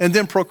starting. And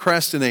then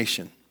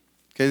procrastination.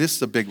 Okay, this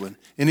is a big one.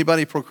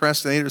 Anybody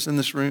procrastinators in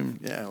this room?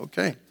 Yeah,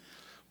 okay.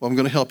 Well, I'm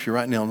going to help you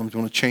right now. I'm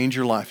going to change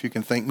your life. You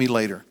can thank me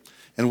later.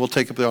 And we'll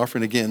take up the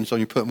offering again so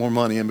you put more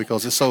money in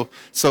because it's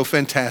so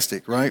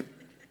fantastic, right?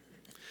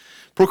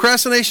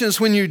 Procrastination is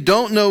when you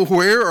don't know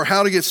where or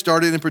how to get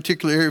started in a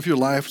particular area of your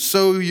life,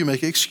 so you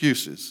make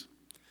excuses.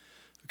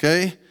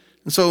 Okay?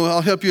 And so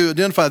I'll help you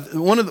identify.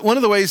 One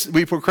of the ways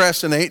we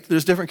procrastinate,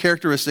 there's different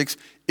characteristics,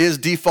 is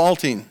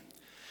defaulting.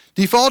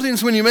 Defaulting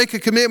is when you make a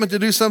commitment to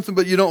do something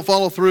but you don't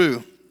follow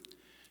through.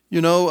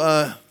 It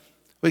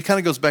kind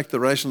of goes back to the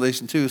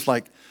rationalization too. It's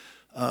like,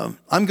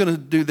 I'm going to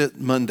do that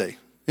Monday.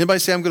 Anybody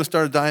say I'm going to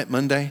start a diet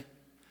Monday?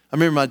 I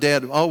remember my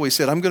dad always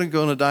said, I'm going to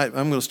go on a diet,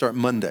 I'm going to start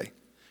Monday,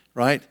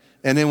 right?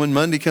 And then when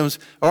Monday comes,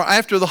 or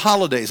after the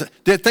holidays,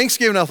 did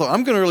Thanksgiving, I thought,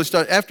 I'm going to really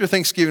start, after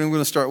Thanksgiving, I'm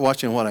going to start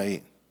watching what I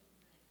eat.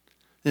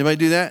 Anybody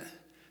do that?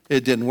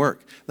 It didn't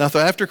work. Now, so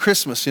after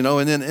Christmas, and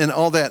then and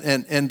all that,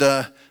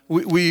 and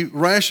we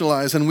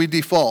rationalize and we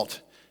default.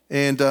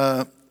 And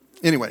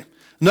anyway,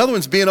 another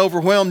one's being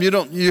overwhelmed.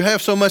 You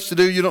have so much to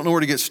do, you don't know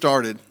where to get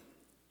started.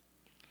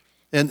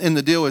 And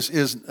the deal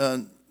is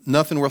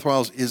nothing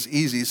worthwhile is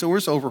easy. So we're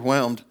so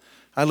overwhelmed.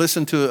 I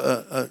listened to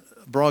a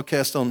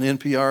broadcast on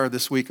NPR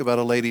this week about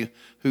a lady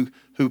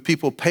who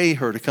people pay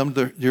her to come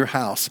to your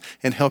house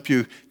and help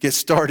you get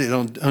started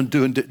on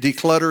doing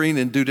decluttering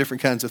and do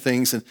different kinds of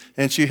things,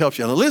 and she helps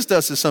you. Now, Liz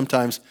does this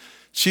sometimes.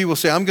 She will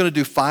say, I'm going to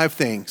do 5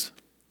 things.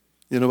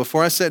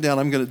 Before I sit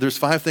down, there's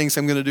 5 things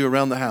I'm going to do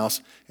around the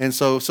house. And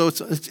so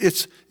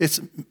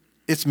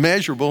it's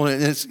measurable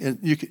and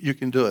you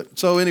can do it.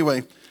 So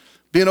anyway,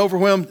 being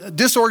overwhelmed.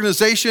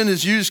 Disorganization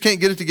is you just can't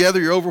get it together.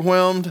 You're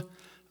overwhelmed.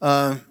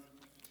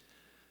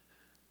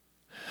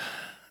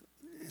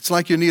 It's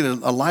like you need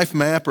a life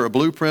map or a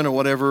blueprint or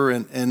whatever,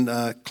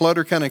 and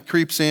clutter kind of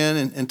creeps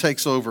in and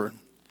takes over.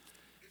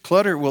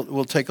 Clutter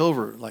will take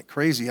over like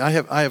crazy. I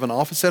have an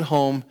office at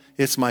home.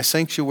 It's my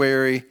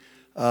sanctuary.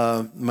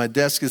 My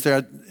desk is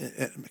there,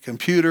 a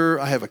computer.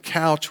 I have a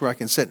couch where I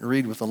can sit and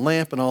read with a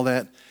lamp and all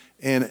that.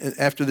 And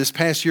after this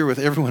past year with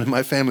everyone in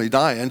my family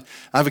dying,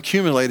 I've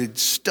accumulated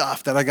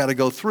stuff that I got to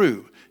go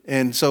through.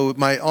 And so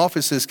my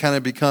office has kind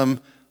of become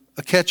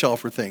a catch-all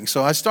for things.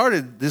 So I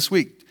started this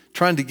week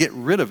trying to get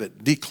rid of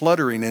it,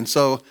 decluttering. And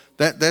so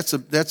that's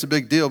a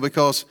big deal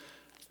because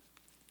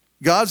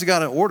God's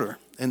got an order,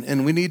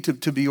 and we need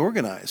to be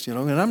organized,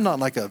 And I'm not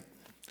like a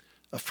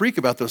freak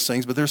about those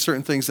things, but there's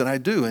certain things that I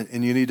do,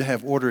 and you need to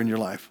have order in your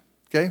life,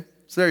 okay?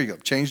 So there you go.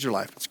 Changed your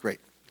life. It's great.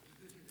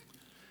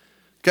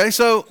 Okay,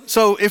 so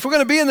if we're going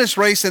to be in this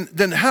race,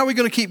 then how are we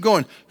going to keep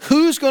going?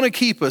 Who's going to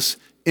keep us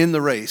in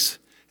the race?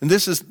 And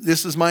this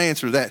is my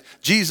answer to that.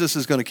 Jesus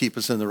is going to keep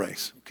us in the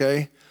race,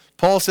 okay?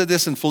 Paul said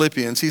this in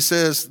Philippians. He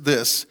says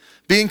this,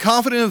 being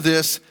confident of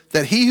this,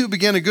 that he who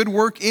began a good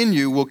work in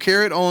you will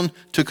carry it on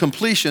to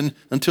completion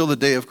until the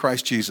day of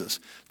Christ Jesus.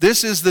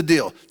 This is the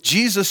deal.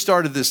 Jesus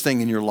started this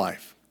thing in your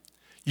life.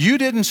 You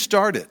didn't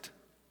start it,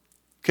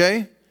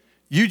 okay?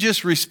 You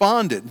just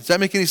responded. Does that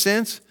make any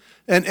sense?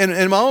 And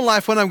in my own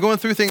life, when I'm going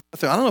through things, I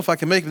think, I don't know if I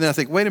can make it. Then I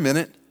think, wait a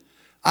minute.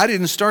 I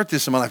didn't start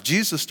this in my life.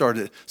 Jesus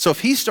started it. So if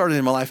he started it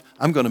in my life,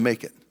 I'm going to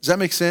make it. Does that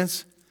make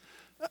sense?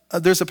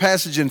 There's a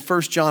passage in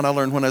 1 John I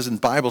learned when I was in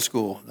Bible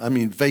school.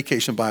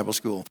 Vacation Bible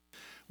school.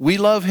 We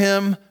love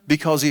him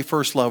because he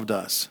first loved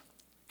us.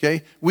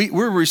 Okay?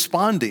 We're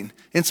responding.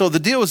 And so the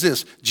deal is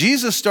this.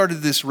 Jesus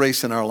started this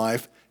race in our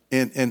life,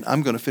 and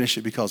I'm going to finish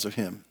it because of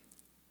him.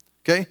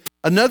 okay?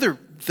 Another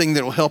thing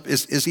that will help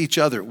is each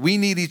other. We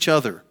need each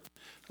other.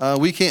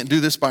 We can't do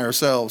this by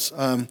ourselves.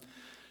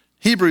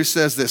 Hebrews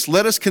says this,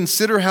 let us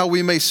consider how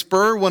we may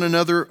spur one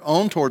another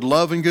on toward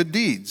love and good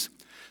deeds,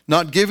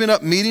 not giving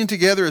up meeting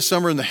together as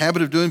some are in the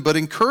habit of doing, but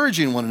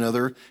encouraging one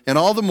another, and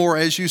all the more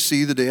as you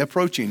see the day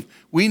approaching.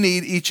 We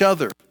need each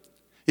other.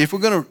 If we're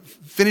going to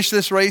finish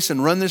this race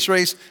and run this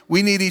race,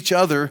 we need each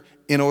other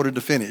in order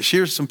to finish.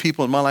 Here's some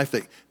people in my life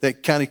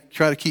that kind of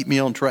try to keep me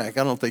on track.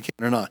 I don't know if they can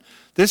or not.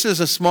 This is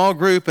a small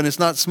group, and it's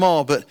not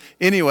small, but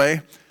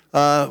anyway,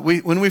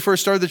 when we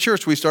first started the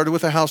church, we started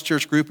with a house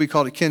church group. We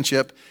called it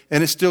Kinship,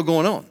 and it's still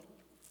going on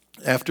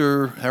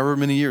after however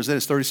many years. That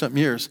is 30-something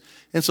years.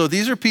 And so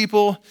these are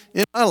people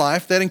in my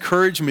life that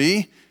encourage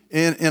me,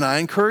 and I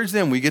encourage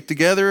them. We get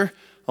together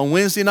on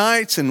Wednesday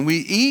nights, and we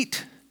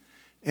eat,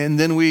 and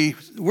then we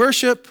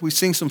worship, we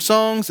sing some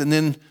songs, and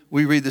then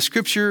we read the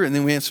scripture, and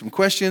then we answer some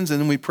questions, and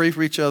then we pray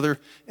for each other,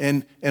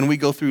 and we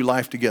go through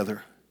life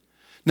together.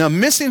 Now,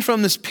 missing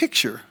from this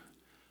picture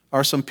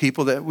are some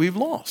people that we've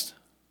lost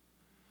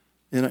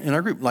in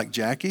our group, like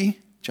Jackie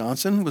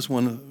Johnson was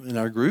one in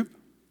our group.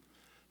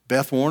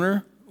 Beth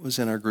Warner was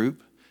in our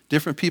group.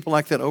 Different people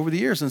like that over the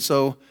years. And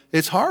so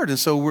it's hard. And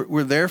so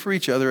we're there for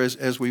each other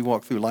as we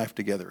walk through life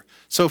together.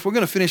 So if we're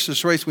going to finish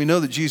this race, we know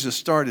that Jesus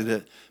started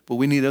it, but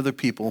we need other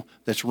people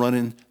that's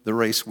running the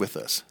race with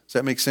us. Does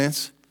that make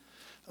sense?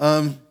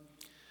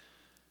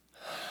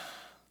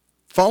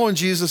 Following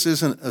Jesus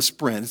isn't a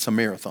sprint, it's a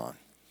marathon.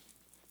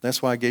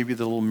 That's why I gave you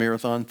the little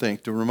marathon thing,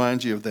 to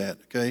remind you of that,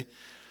 okay?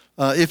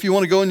 If you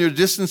want to go in your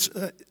distance,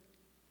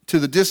 to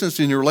the distance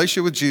in your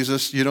relationship with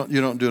Jesus, you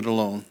don't do it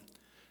alone.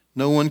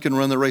 No one can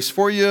run the race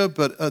for you,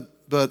 but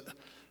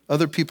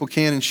other people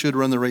can and should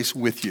run the race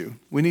with you.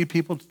 We need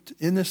people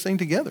in this thing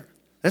together.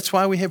 That's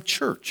why we have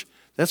church.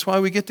 That's why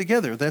we get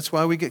together. That's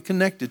why we get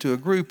connected to a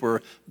group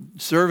or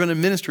serve in a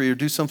ministry or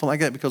do something like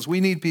that, because we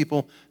need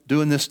people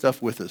doing this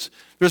stuff with us.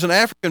 There's an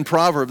African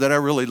proverb that I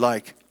really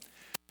like.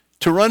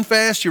 To run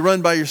fast, you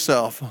run by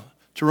yourself.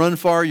 To run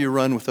far, you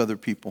run with other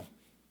people.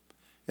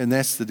 And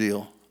that's the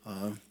deal.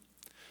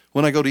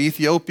 When I go to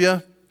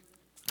Ethiopia,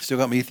 still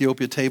got my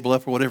Ethiopia table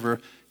up or whatever,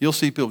 you'll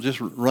see people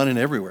just running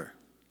everywhere.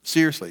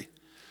 Seriously.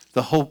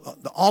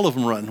 All of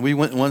them run. We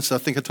went once, I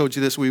think I told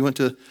you this, we went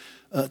to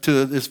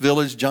this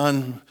village.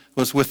 John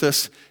was with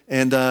us,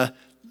 and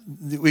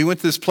we went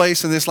to this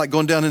place, and it's like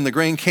going down in the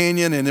Grand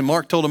Canyon, and then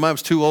Mark told him I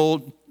was too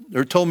old,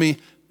 or told me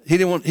he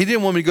didn't want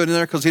me to go in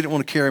there because he didn't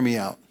want to carry me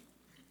out.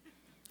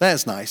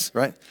 That's nice,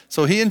 right?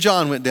 So he and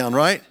John went down,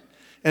 right?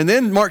 And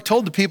then Mark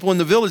told the people in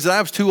the village that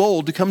I was too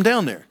old to come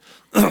down there.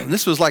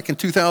 This was like in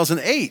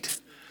 2008.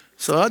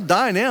 So I'd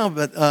die now,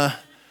 but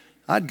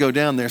I'd go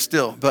down there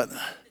still. But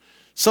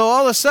so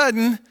all of a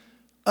sudden,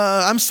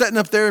 I'm sitting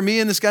up there, me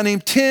and this guy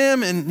named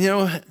Tim, and,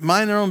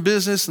 minding our own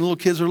business, and little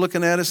kids are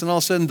looking at us, and all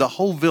of a sudden, the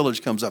whole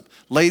village comes up.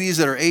 Ladies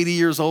that are 80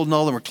 years old, and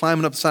all of them are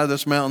climbing up the side of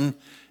this mountain,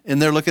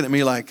 and they're looking at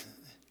me like,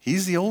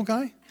 he's the old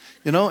guy?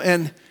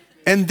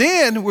 And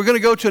then we're going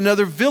to go to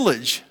another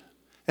village,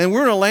 and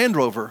we're in a Land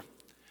Rover.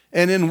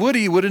 And then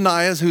Woody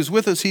Anayas, who's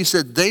with us, he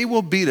said, they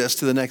will beat us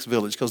to the next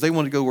village because they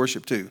want to go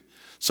worship too.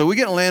 So we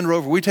get in a Land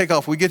Rover, we take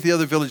off, we get to the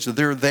other village,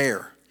 they're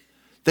there.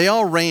 They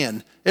all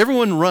ran.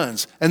 Everyone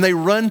runs, and they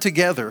run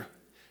together.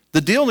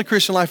 The deal in the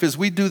Christian life is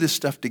we do this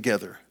stuff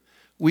together.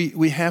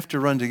 We have to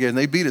run together. And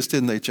they beat us,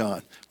 didn't they,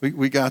 John?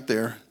 We got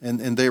there,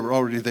 and they were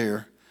already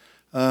there.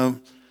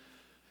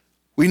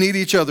 We need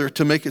each other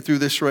to make it through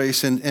this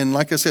race. And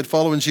like I said,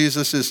 following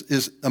Jesus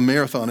is a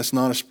marathon. It's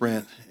not a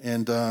sprint.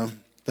 And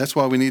that's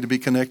why we need to be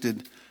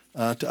connected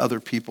to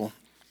other people.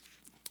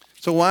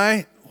 So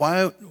why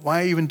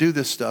even do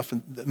this stuff?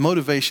 And the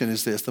motivation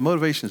is this. The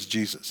motivation is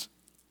Jesus.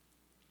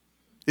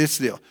 It's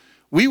the deal.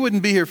 We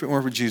wouldn't be here if it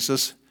weren't for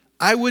Jesus.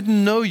 I wouldn't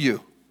know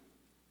you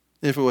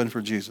if it wasn't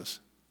for Jesus.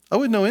 I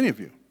wouldn't know any of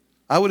you.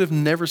 I would have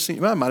never seen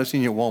you. Well, I might have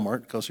seen you at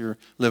Walmart because you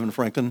live in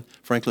Franklin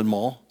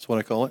Mall. That's what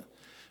I call it,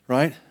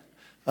 right?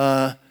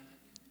 I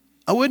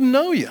wouldn't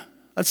know you.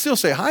 I'd still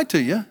say hi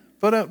to you,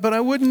 but I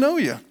wouldn't know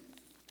you.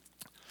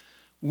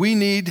 We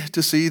need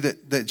to see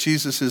that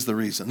Jesus is the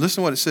reason.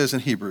 Listen to what it says in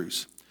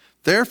Hebrews.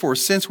 Therefore,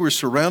 since we're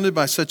surrounded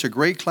by such a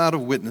great cloud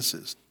of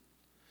witnesses,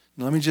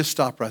 now let me just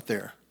stop right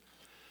there.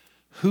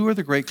 Who are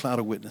the great cloud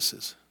of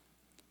witnesses?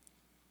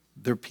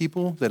 They're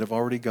people that have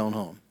already gone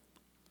home.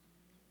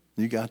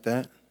 You got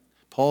that?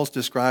 Paul's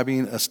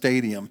describing a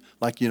stadium,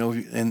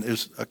 and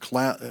there's a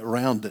cloud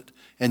around it,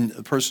 and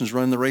the person's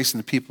running the race, and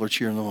the people are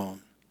cheering them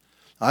on.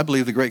 I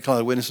believe the great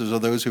cloud of witnesses are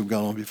those who've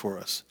gone on before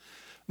us.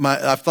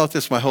 I've thought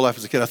this my whole life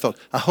as a kid.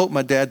 I hope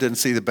my dad didn't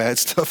see the bad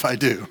stuff I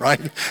do,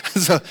 right?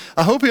 So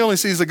I hope he only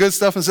sees the good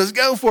stuff and says,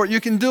 go for it, you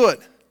can do it.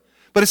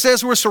 But it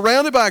says we're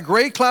surrounded by a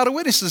great cloud of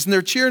witnesses, and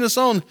they're cheering us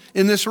on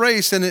in this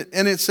race. And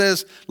it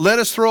says, let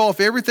us throw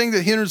off everything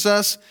that hinders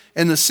us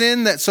and the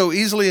sin that so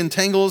easily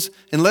entangles,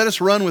 and let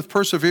us run with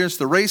perseverance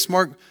the race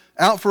marked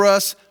out for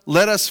us.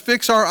 Let us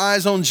fix our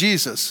eyes on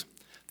Jesus,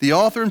 the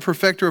author and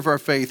perfecter of our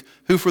faith,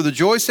 who for the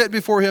joy set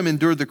before him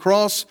endured the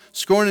cross,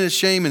 scorning its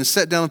shame, and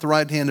sat down at the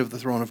right hand of the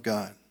throne of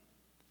God.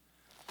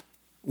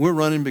 We're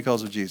running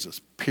because of Jesus,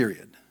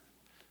 period.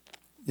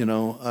 You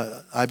know,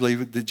 I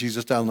believe that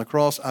Jesus died on the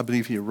cross. I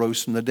believe he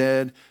arose from the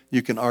dead.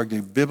 You can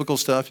argue biblical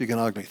stuff. You can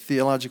argue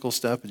theological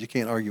stuff, but you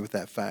can't argue with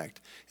that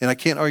fact. And you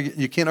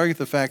can't argue with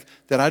the fact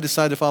that I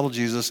decided to follow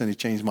Jesus and he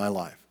changed my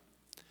life.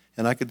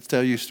 And I could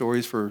tell you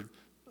stories for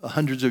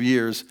hundreds of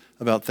years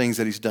about things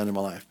that he's done in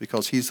my life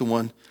because he's the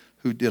one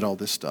who did all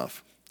this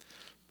stuff.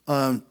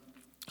 So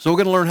we're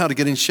going to learn how to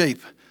get in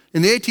shape.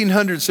 In the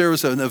 1800s, there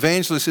was an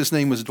evangelist. His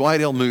name was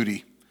Dwight L.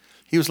 Moody.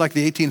 He was like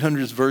the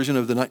 1800s version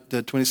of the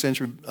 20th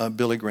century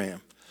Billy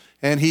Graham.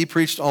 And he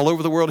preached all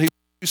over the world. He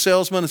was a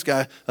salesman. This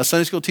guy, a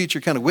Sunday school teacher,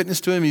 kind of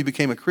witnessed to him. He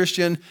became a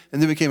Christian and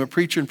then became a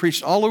preacher and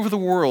preached all over the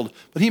world.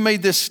 But he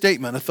made this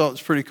statement I thought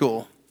was pretty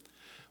cool.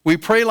 We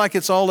pray like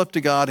it's all up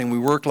to God and we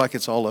work like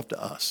it's all up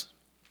to us.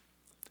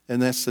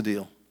 And that's the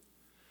deal.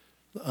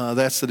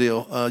 That's the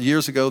deal.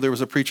 Years ago, there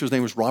was a preacher. His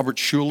name was Robert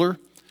Schuller.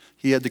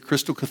 He had the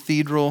Crystal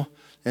Cathedral.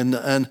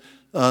 And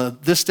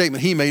this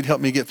statement he made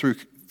helped me get through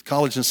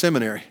college and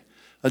seminary.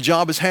 A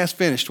job is half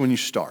finished when you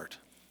start.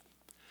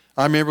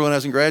 I remember when I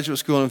was in graduate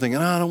school, and I'm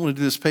thinking, I don't want to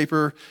do this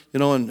paper, you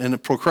know,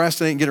 and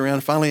procrastinate and get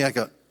around. Finally, I'm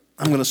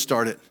going to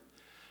start it.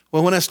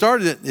 Well, when I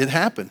started it, it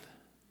happened.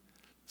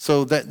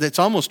 So that's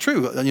almost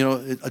true. You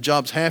know, a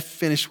job's half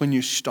finished when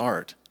you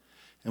start.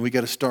 And we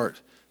got to start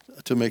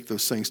to make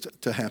those things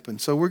to happen.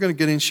 So we're going to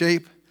get in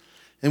shape,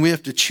 and we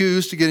have to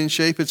choose to get in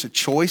shape. It's a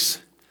choice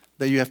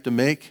that you have to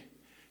make.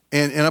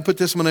 And I put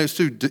this in my notes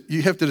too.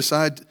 You have to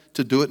decide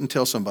to do it and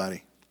tell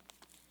somebody.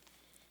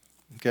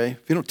 Okay?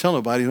 If you don't tell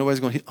nobody, nobody's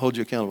going to hold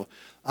you accountable.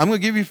 I'm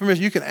going to give you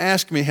permission. You can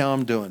ask me how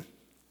I'm doing.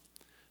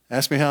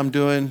 Ask me how I'm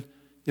doing,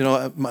 you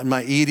know,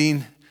 my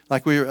eating.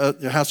 Like we were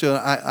at your house the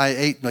other night, I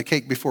ate my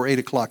cake before 8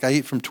 o'clock. I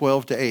eat from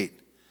 12 to 8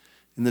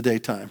 in the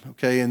daytime,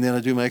 okay? And then I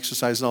do my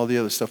exercise and all the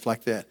other stuff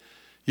like that.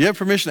 You have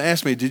permission to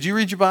ask me, did you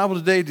read your Bible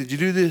today? Did you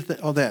do this,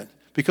 all that?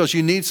 Because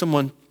you need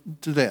someone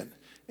to do that.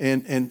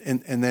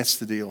 And that's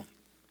the deal.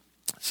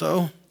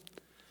 So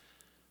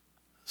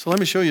let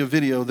me show you a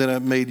video that I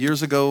made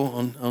years ago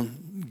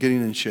on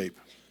getting in shape.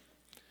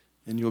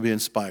 And you'll be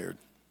inspired.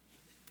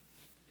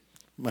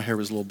 My hair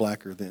was a little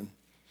blacker then.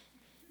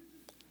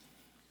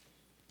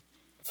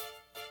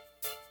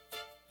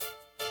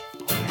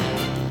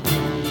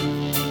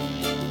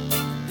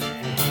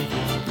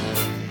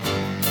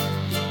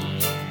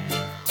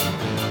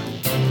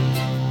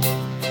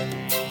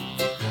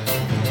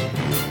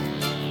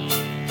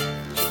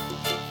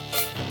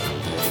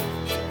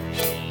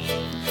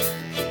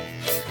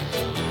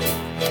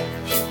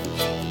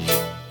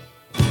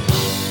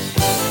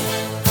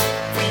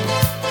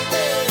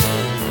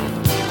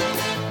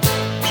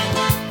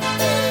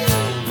 Hey!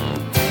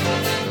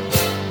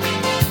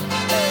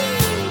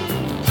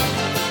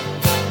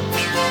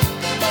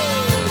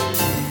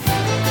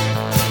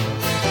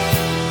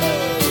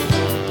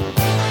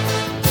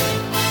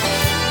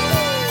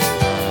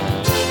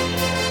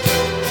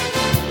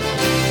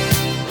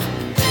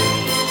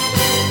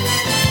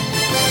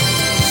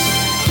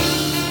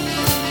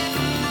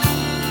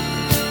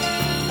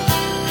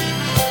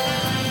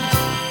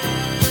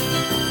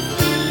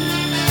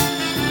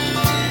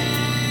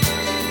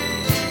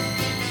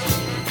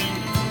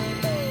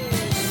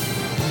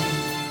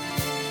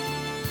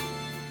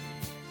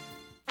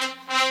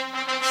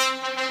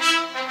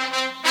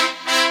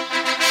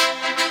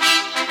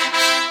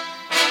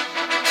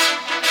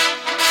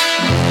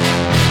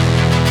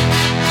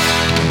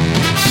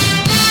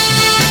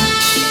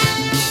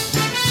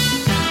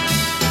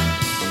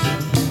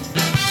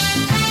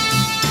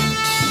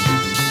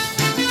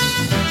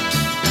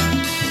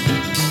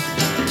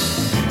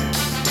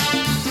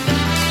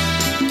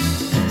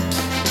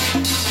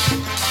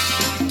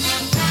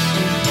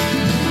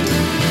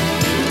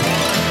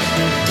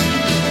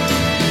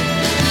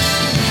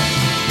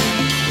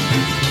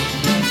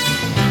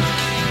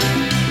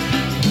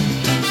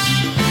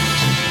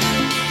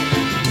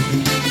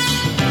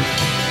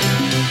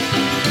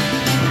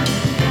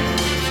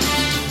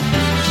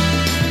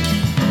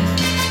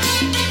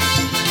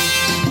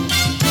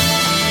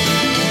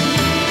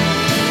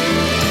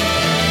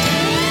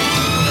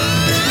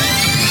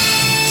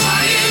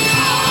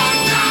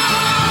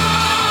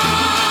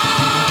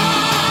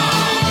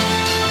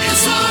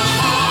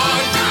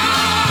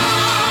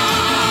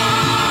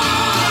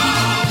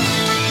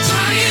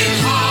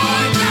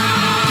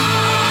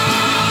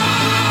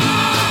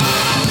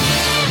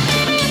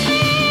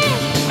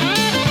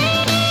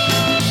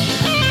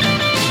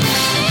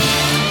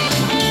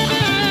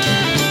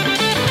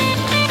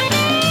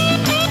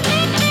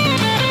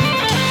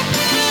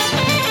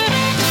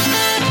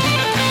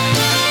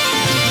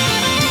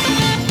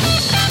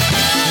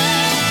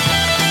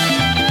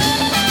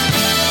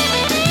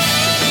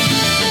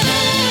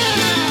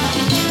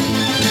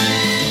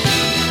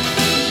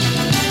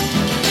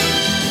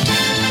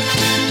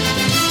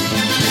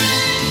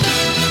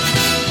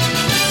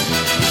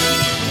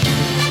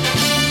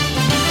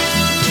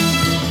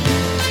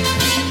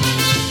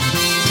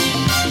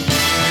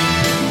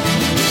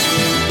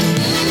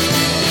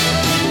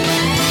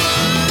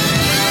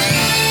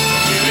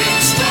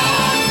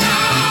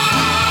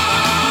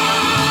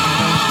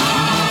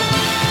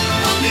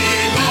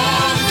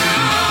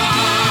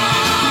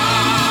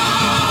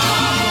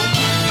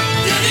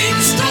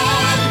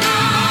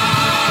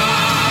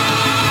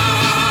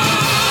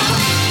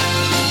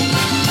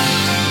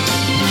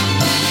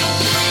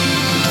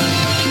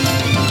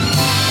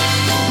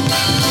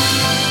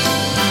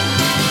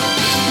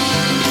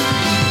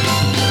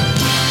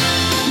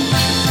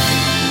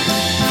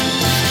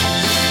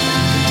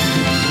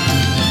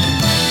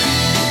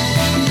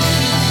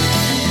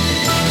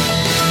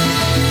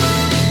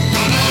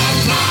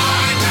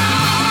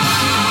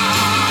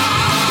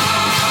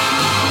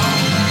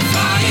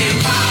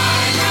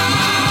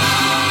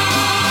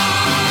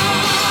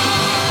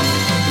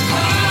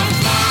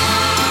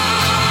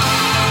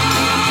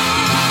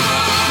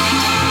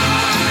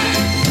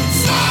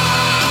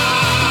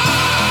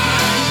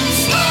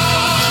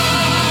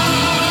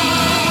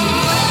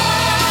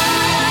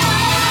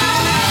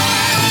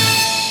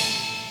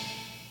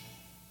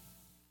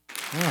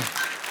 Yeah.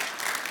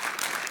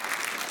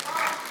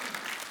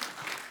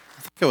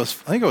 I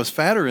think I was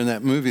fatter in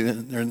that movie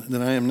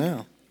than I am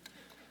now.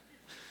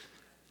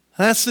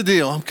 That's the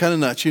deal. I'm kind of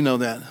nuts, you know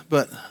that.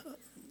 But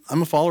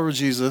I'm a follower of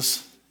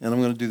Jesus, and I'm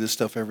going to do this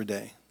stuff every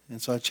day.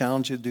 And so I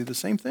challenge you to do the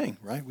same thing,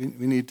 right? We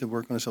need to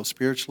work on ourselves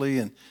spiritually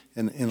and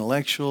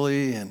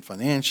intellectually and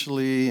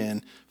financially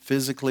and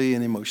physically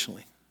and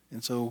emotionally.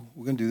 And so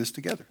we're going to do this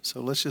together.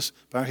 So let's just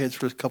bow our heads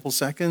for a couple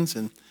seconds.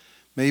 And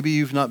maybe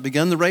you've not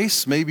begun the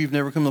race. Maybe you've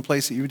never come to a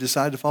place that you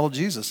decide to follow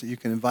Jesus, that you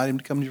can invite him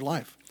to come into your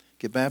life.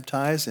 Get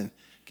baptized and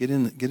get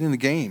in the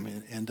game.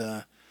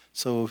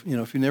 So, you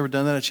know, if you've never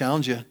done that, I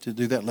challenge you to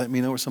do that. Let me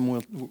know, or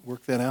someone will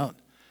work that out.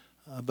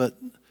 But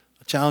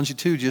I challenge you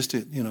too, just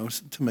to, you know,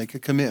 to make a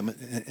commitment.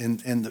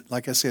 And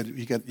like I said,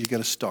 you got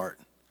to start.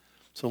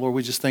 So, Lord,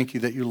 we just thank you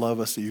that you love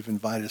us, that you've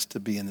invited us to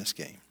be in this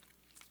game.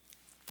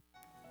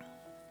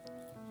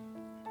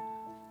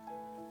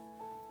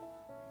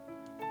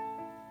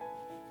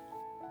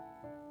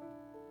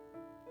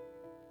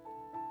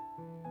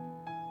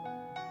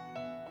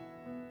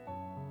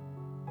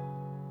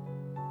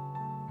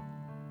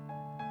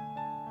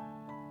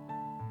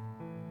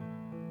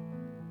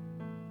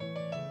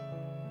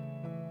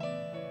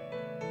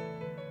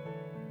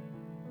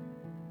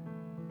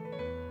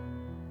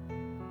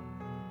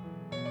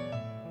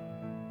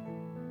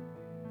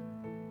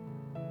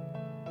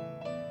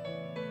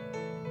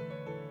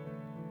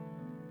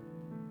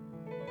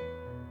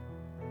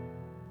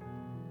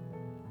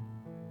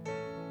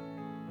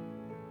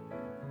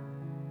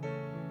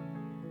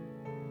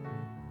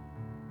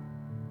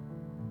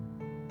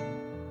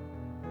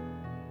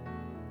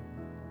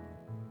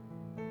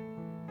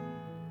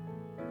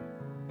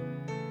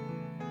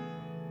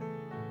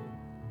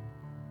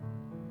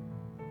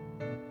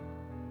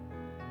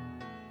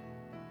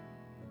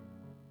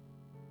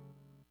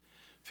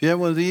 If you have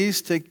one of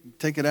these, take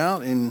it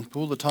out and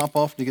pull the top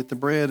off and you get the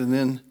bread, and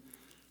then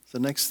the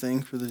next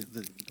thing for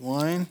the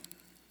wine.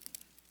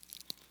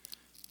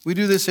 We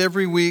do this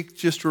every week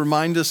just to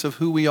remind us of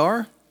who we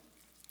are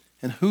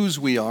and whose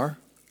we are,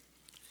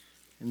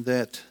 and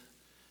that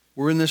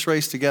we're in this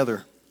race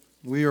together.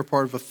 We are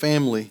part of a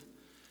family.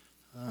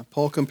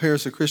 Paul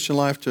compares the Christian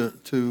life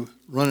to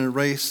running a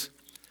race,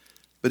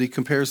 but he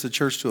compares the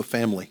church to a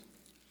family,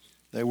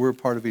 that we're a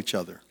part of each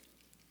other.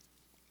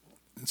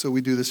 And so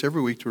we do this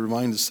every week to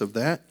remind us of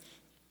that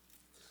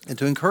and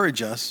to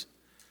encourage us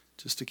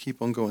just to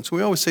keep on going. So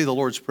we always say the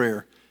Lord's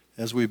Prayer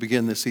as we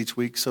begin this each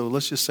week. So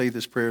let's just say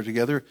this prayer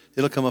together.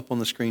 It'll come up on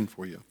the screen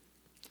for you.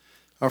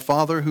 Our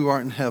Father who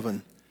art in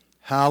heaven,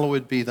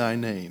 hallowed be thy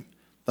name.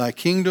 Thy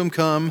kingdom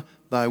come,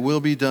 thy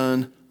will be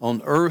done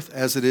on earth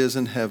as it is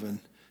in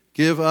heaven.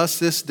 Give us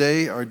this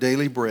day our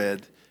daily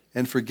bread,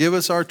 and forgive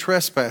us our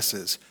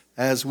trespasses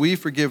as we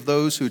forgive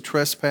those who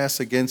trespass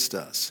against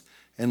us.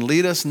 And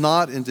lead us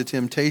not into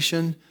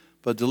temptation,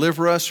 but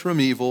deliver us from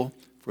evil.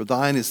 For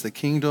thine is the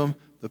kingdom,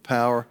 the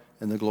power,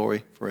 and the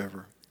glory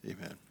forever.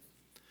 Amen.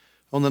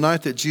 On the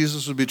night that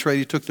Jesus was betrayed,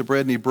 he took the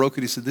bread and he broke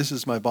it. He said, "This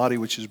is my body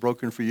which is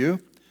broken for you.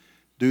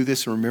 Do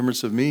this in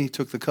remembrance of me." He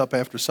took the cup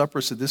after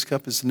supper, said, "This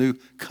cup is the new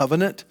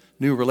covenant,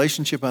 new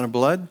relationship out of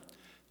blood.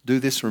 Do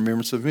this in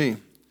remembrance of me."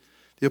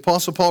 The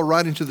Apostle Paul,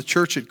 writing to the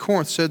church at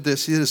Corinth, said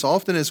this: "He said, as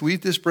often as we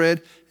eat this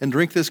bread and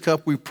drink this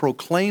cup, we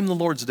proclaim the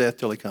Lord's death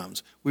till he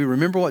comes." We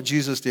remember what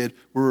Jesus did.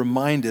 We're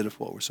reminded of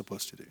what we're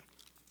supposed to do.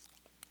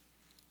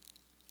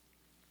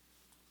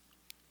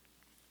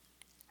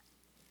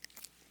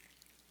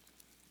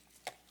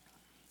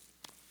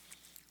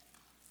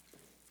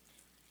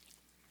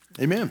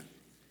 Amen.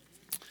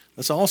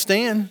 Let's all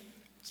stand.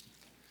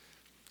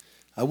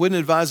 I wouldn't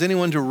advise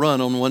anyone to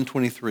run on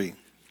 123.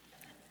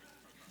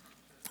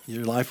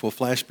 Your life will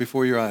flash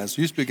before your eyes.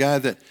 There used to be a guy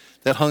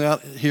that hung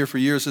out here for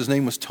years. His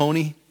name was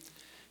Tony.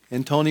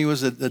 And Tony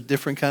was a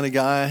different kind of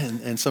guy.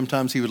 And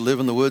sometimes he would live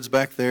in the woods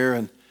back there.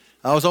 And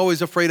I was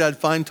always afraid I'd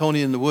find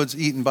Tony in the woods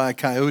eaten by a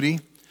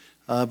coyote.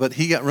 But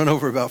he got run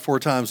over about 4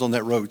 times on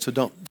that road. So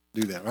don't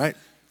do that, right?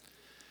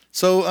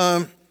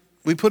 So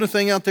we put a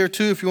thing out there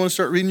too. If you want to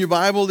start reading your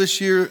Bible this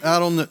year,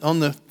 out on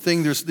the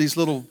thing, there's these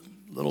little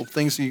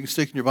things that you can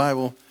stick in your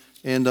Bible.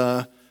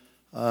 And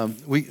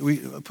we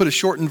put a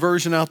shortened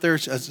version out there.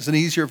 It's an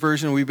easier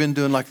version. We've been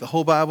doing like the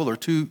whole Bible, or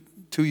two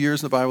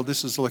years in the Bible.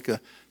 This is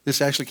this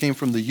actually came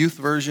from the youth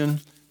version,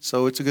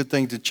 so it's a good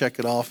thing to check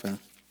it off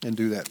and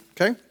do that.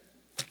 Okay?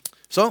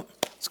 So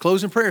let's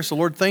close in prayer. So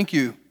Lord, thank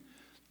you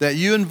that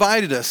you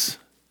invited us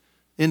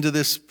into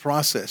this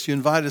process. You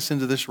invited us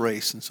into this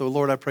race. And so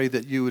Lord, I pray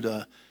that you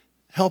would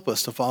help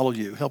us to follow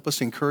you. Help us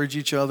to encourage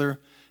each other.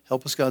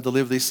 Help us, God, to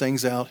live these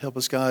things out. Help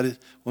us, God,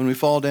 when we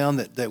fall down,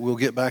 that we'll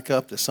get back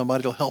up, that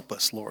somebody will help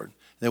us, Lord,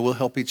 that we'll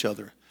help each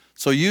other.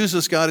 So use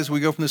us, God, as we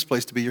go from this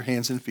place to be your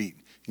hands and feet.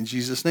 In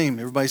Jesus' name,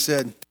 everybody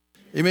said,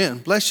 amen.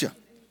 Bless you.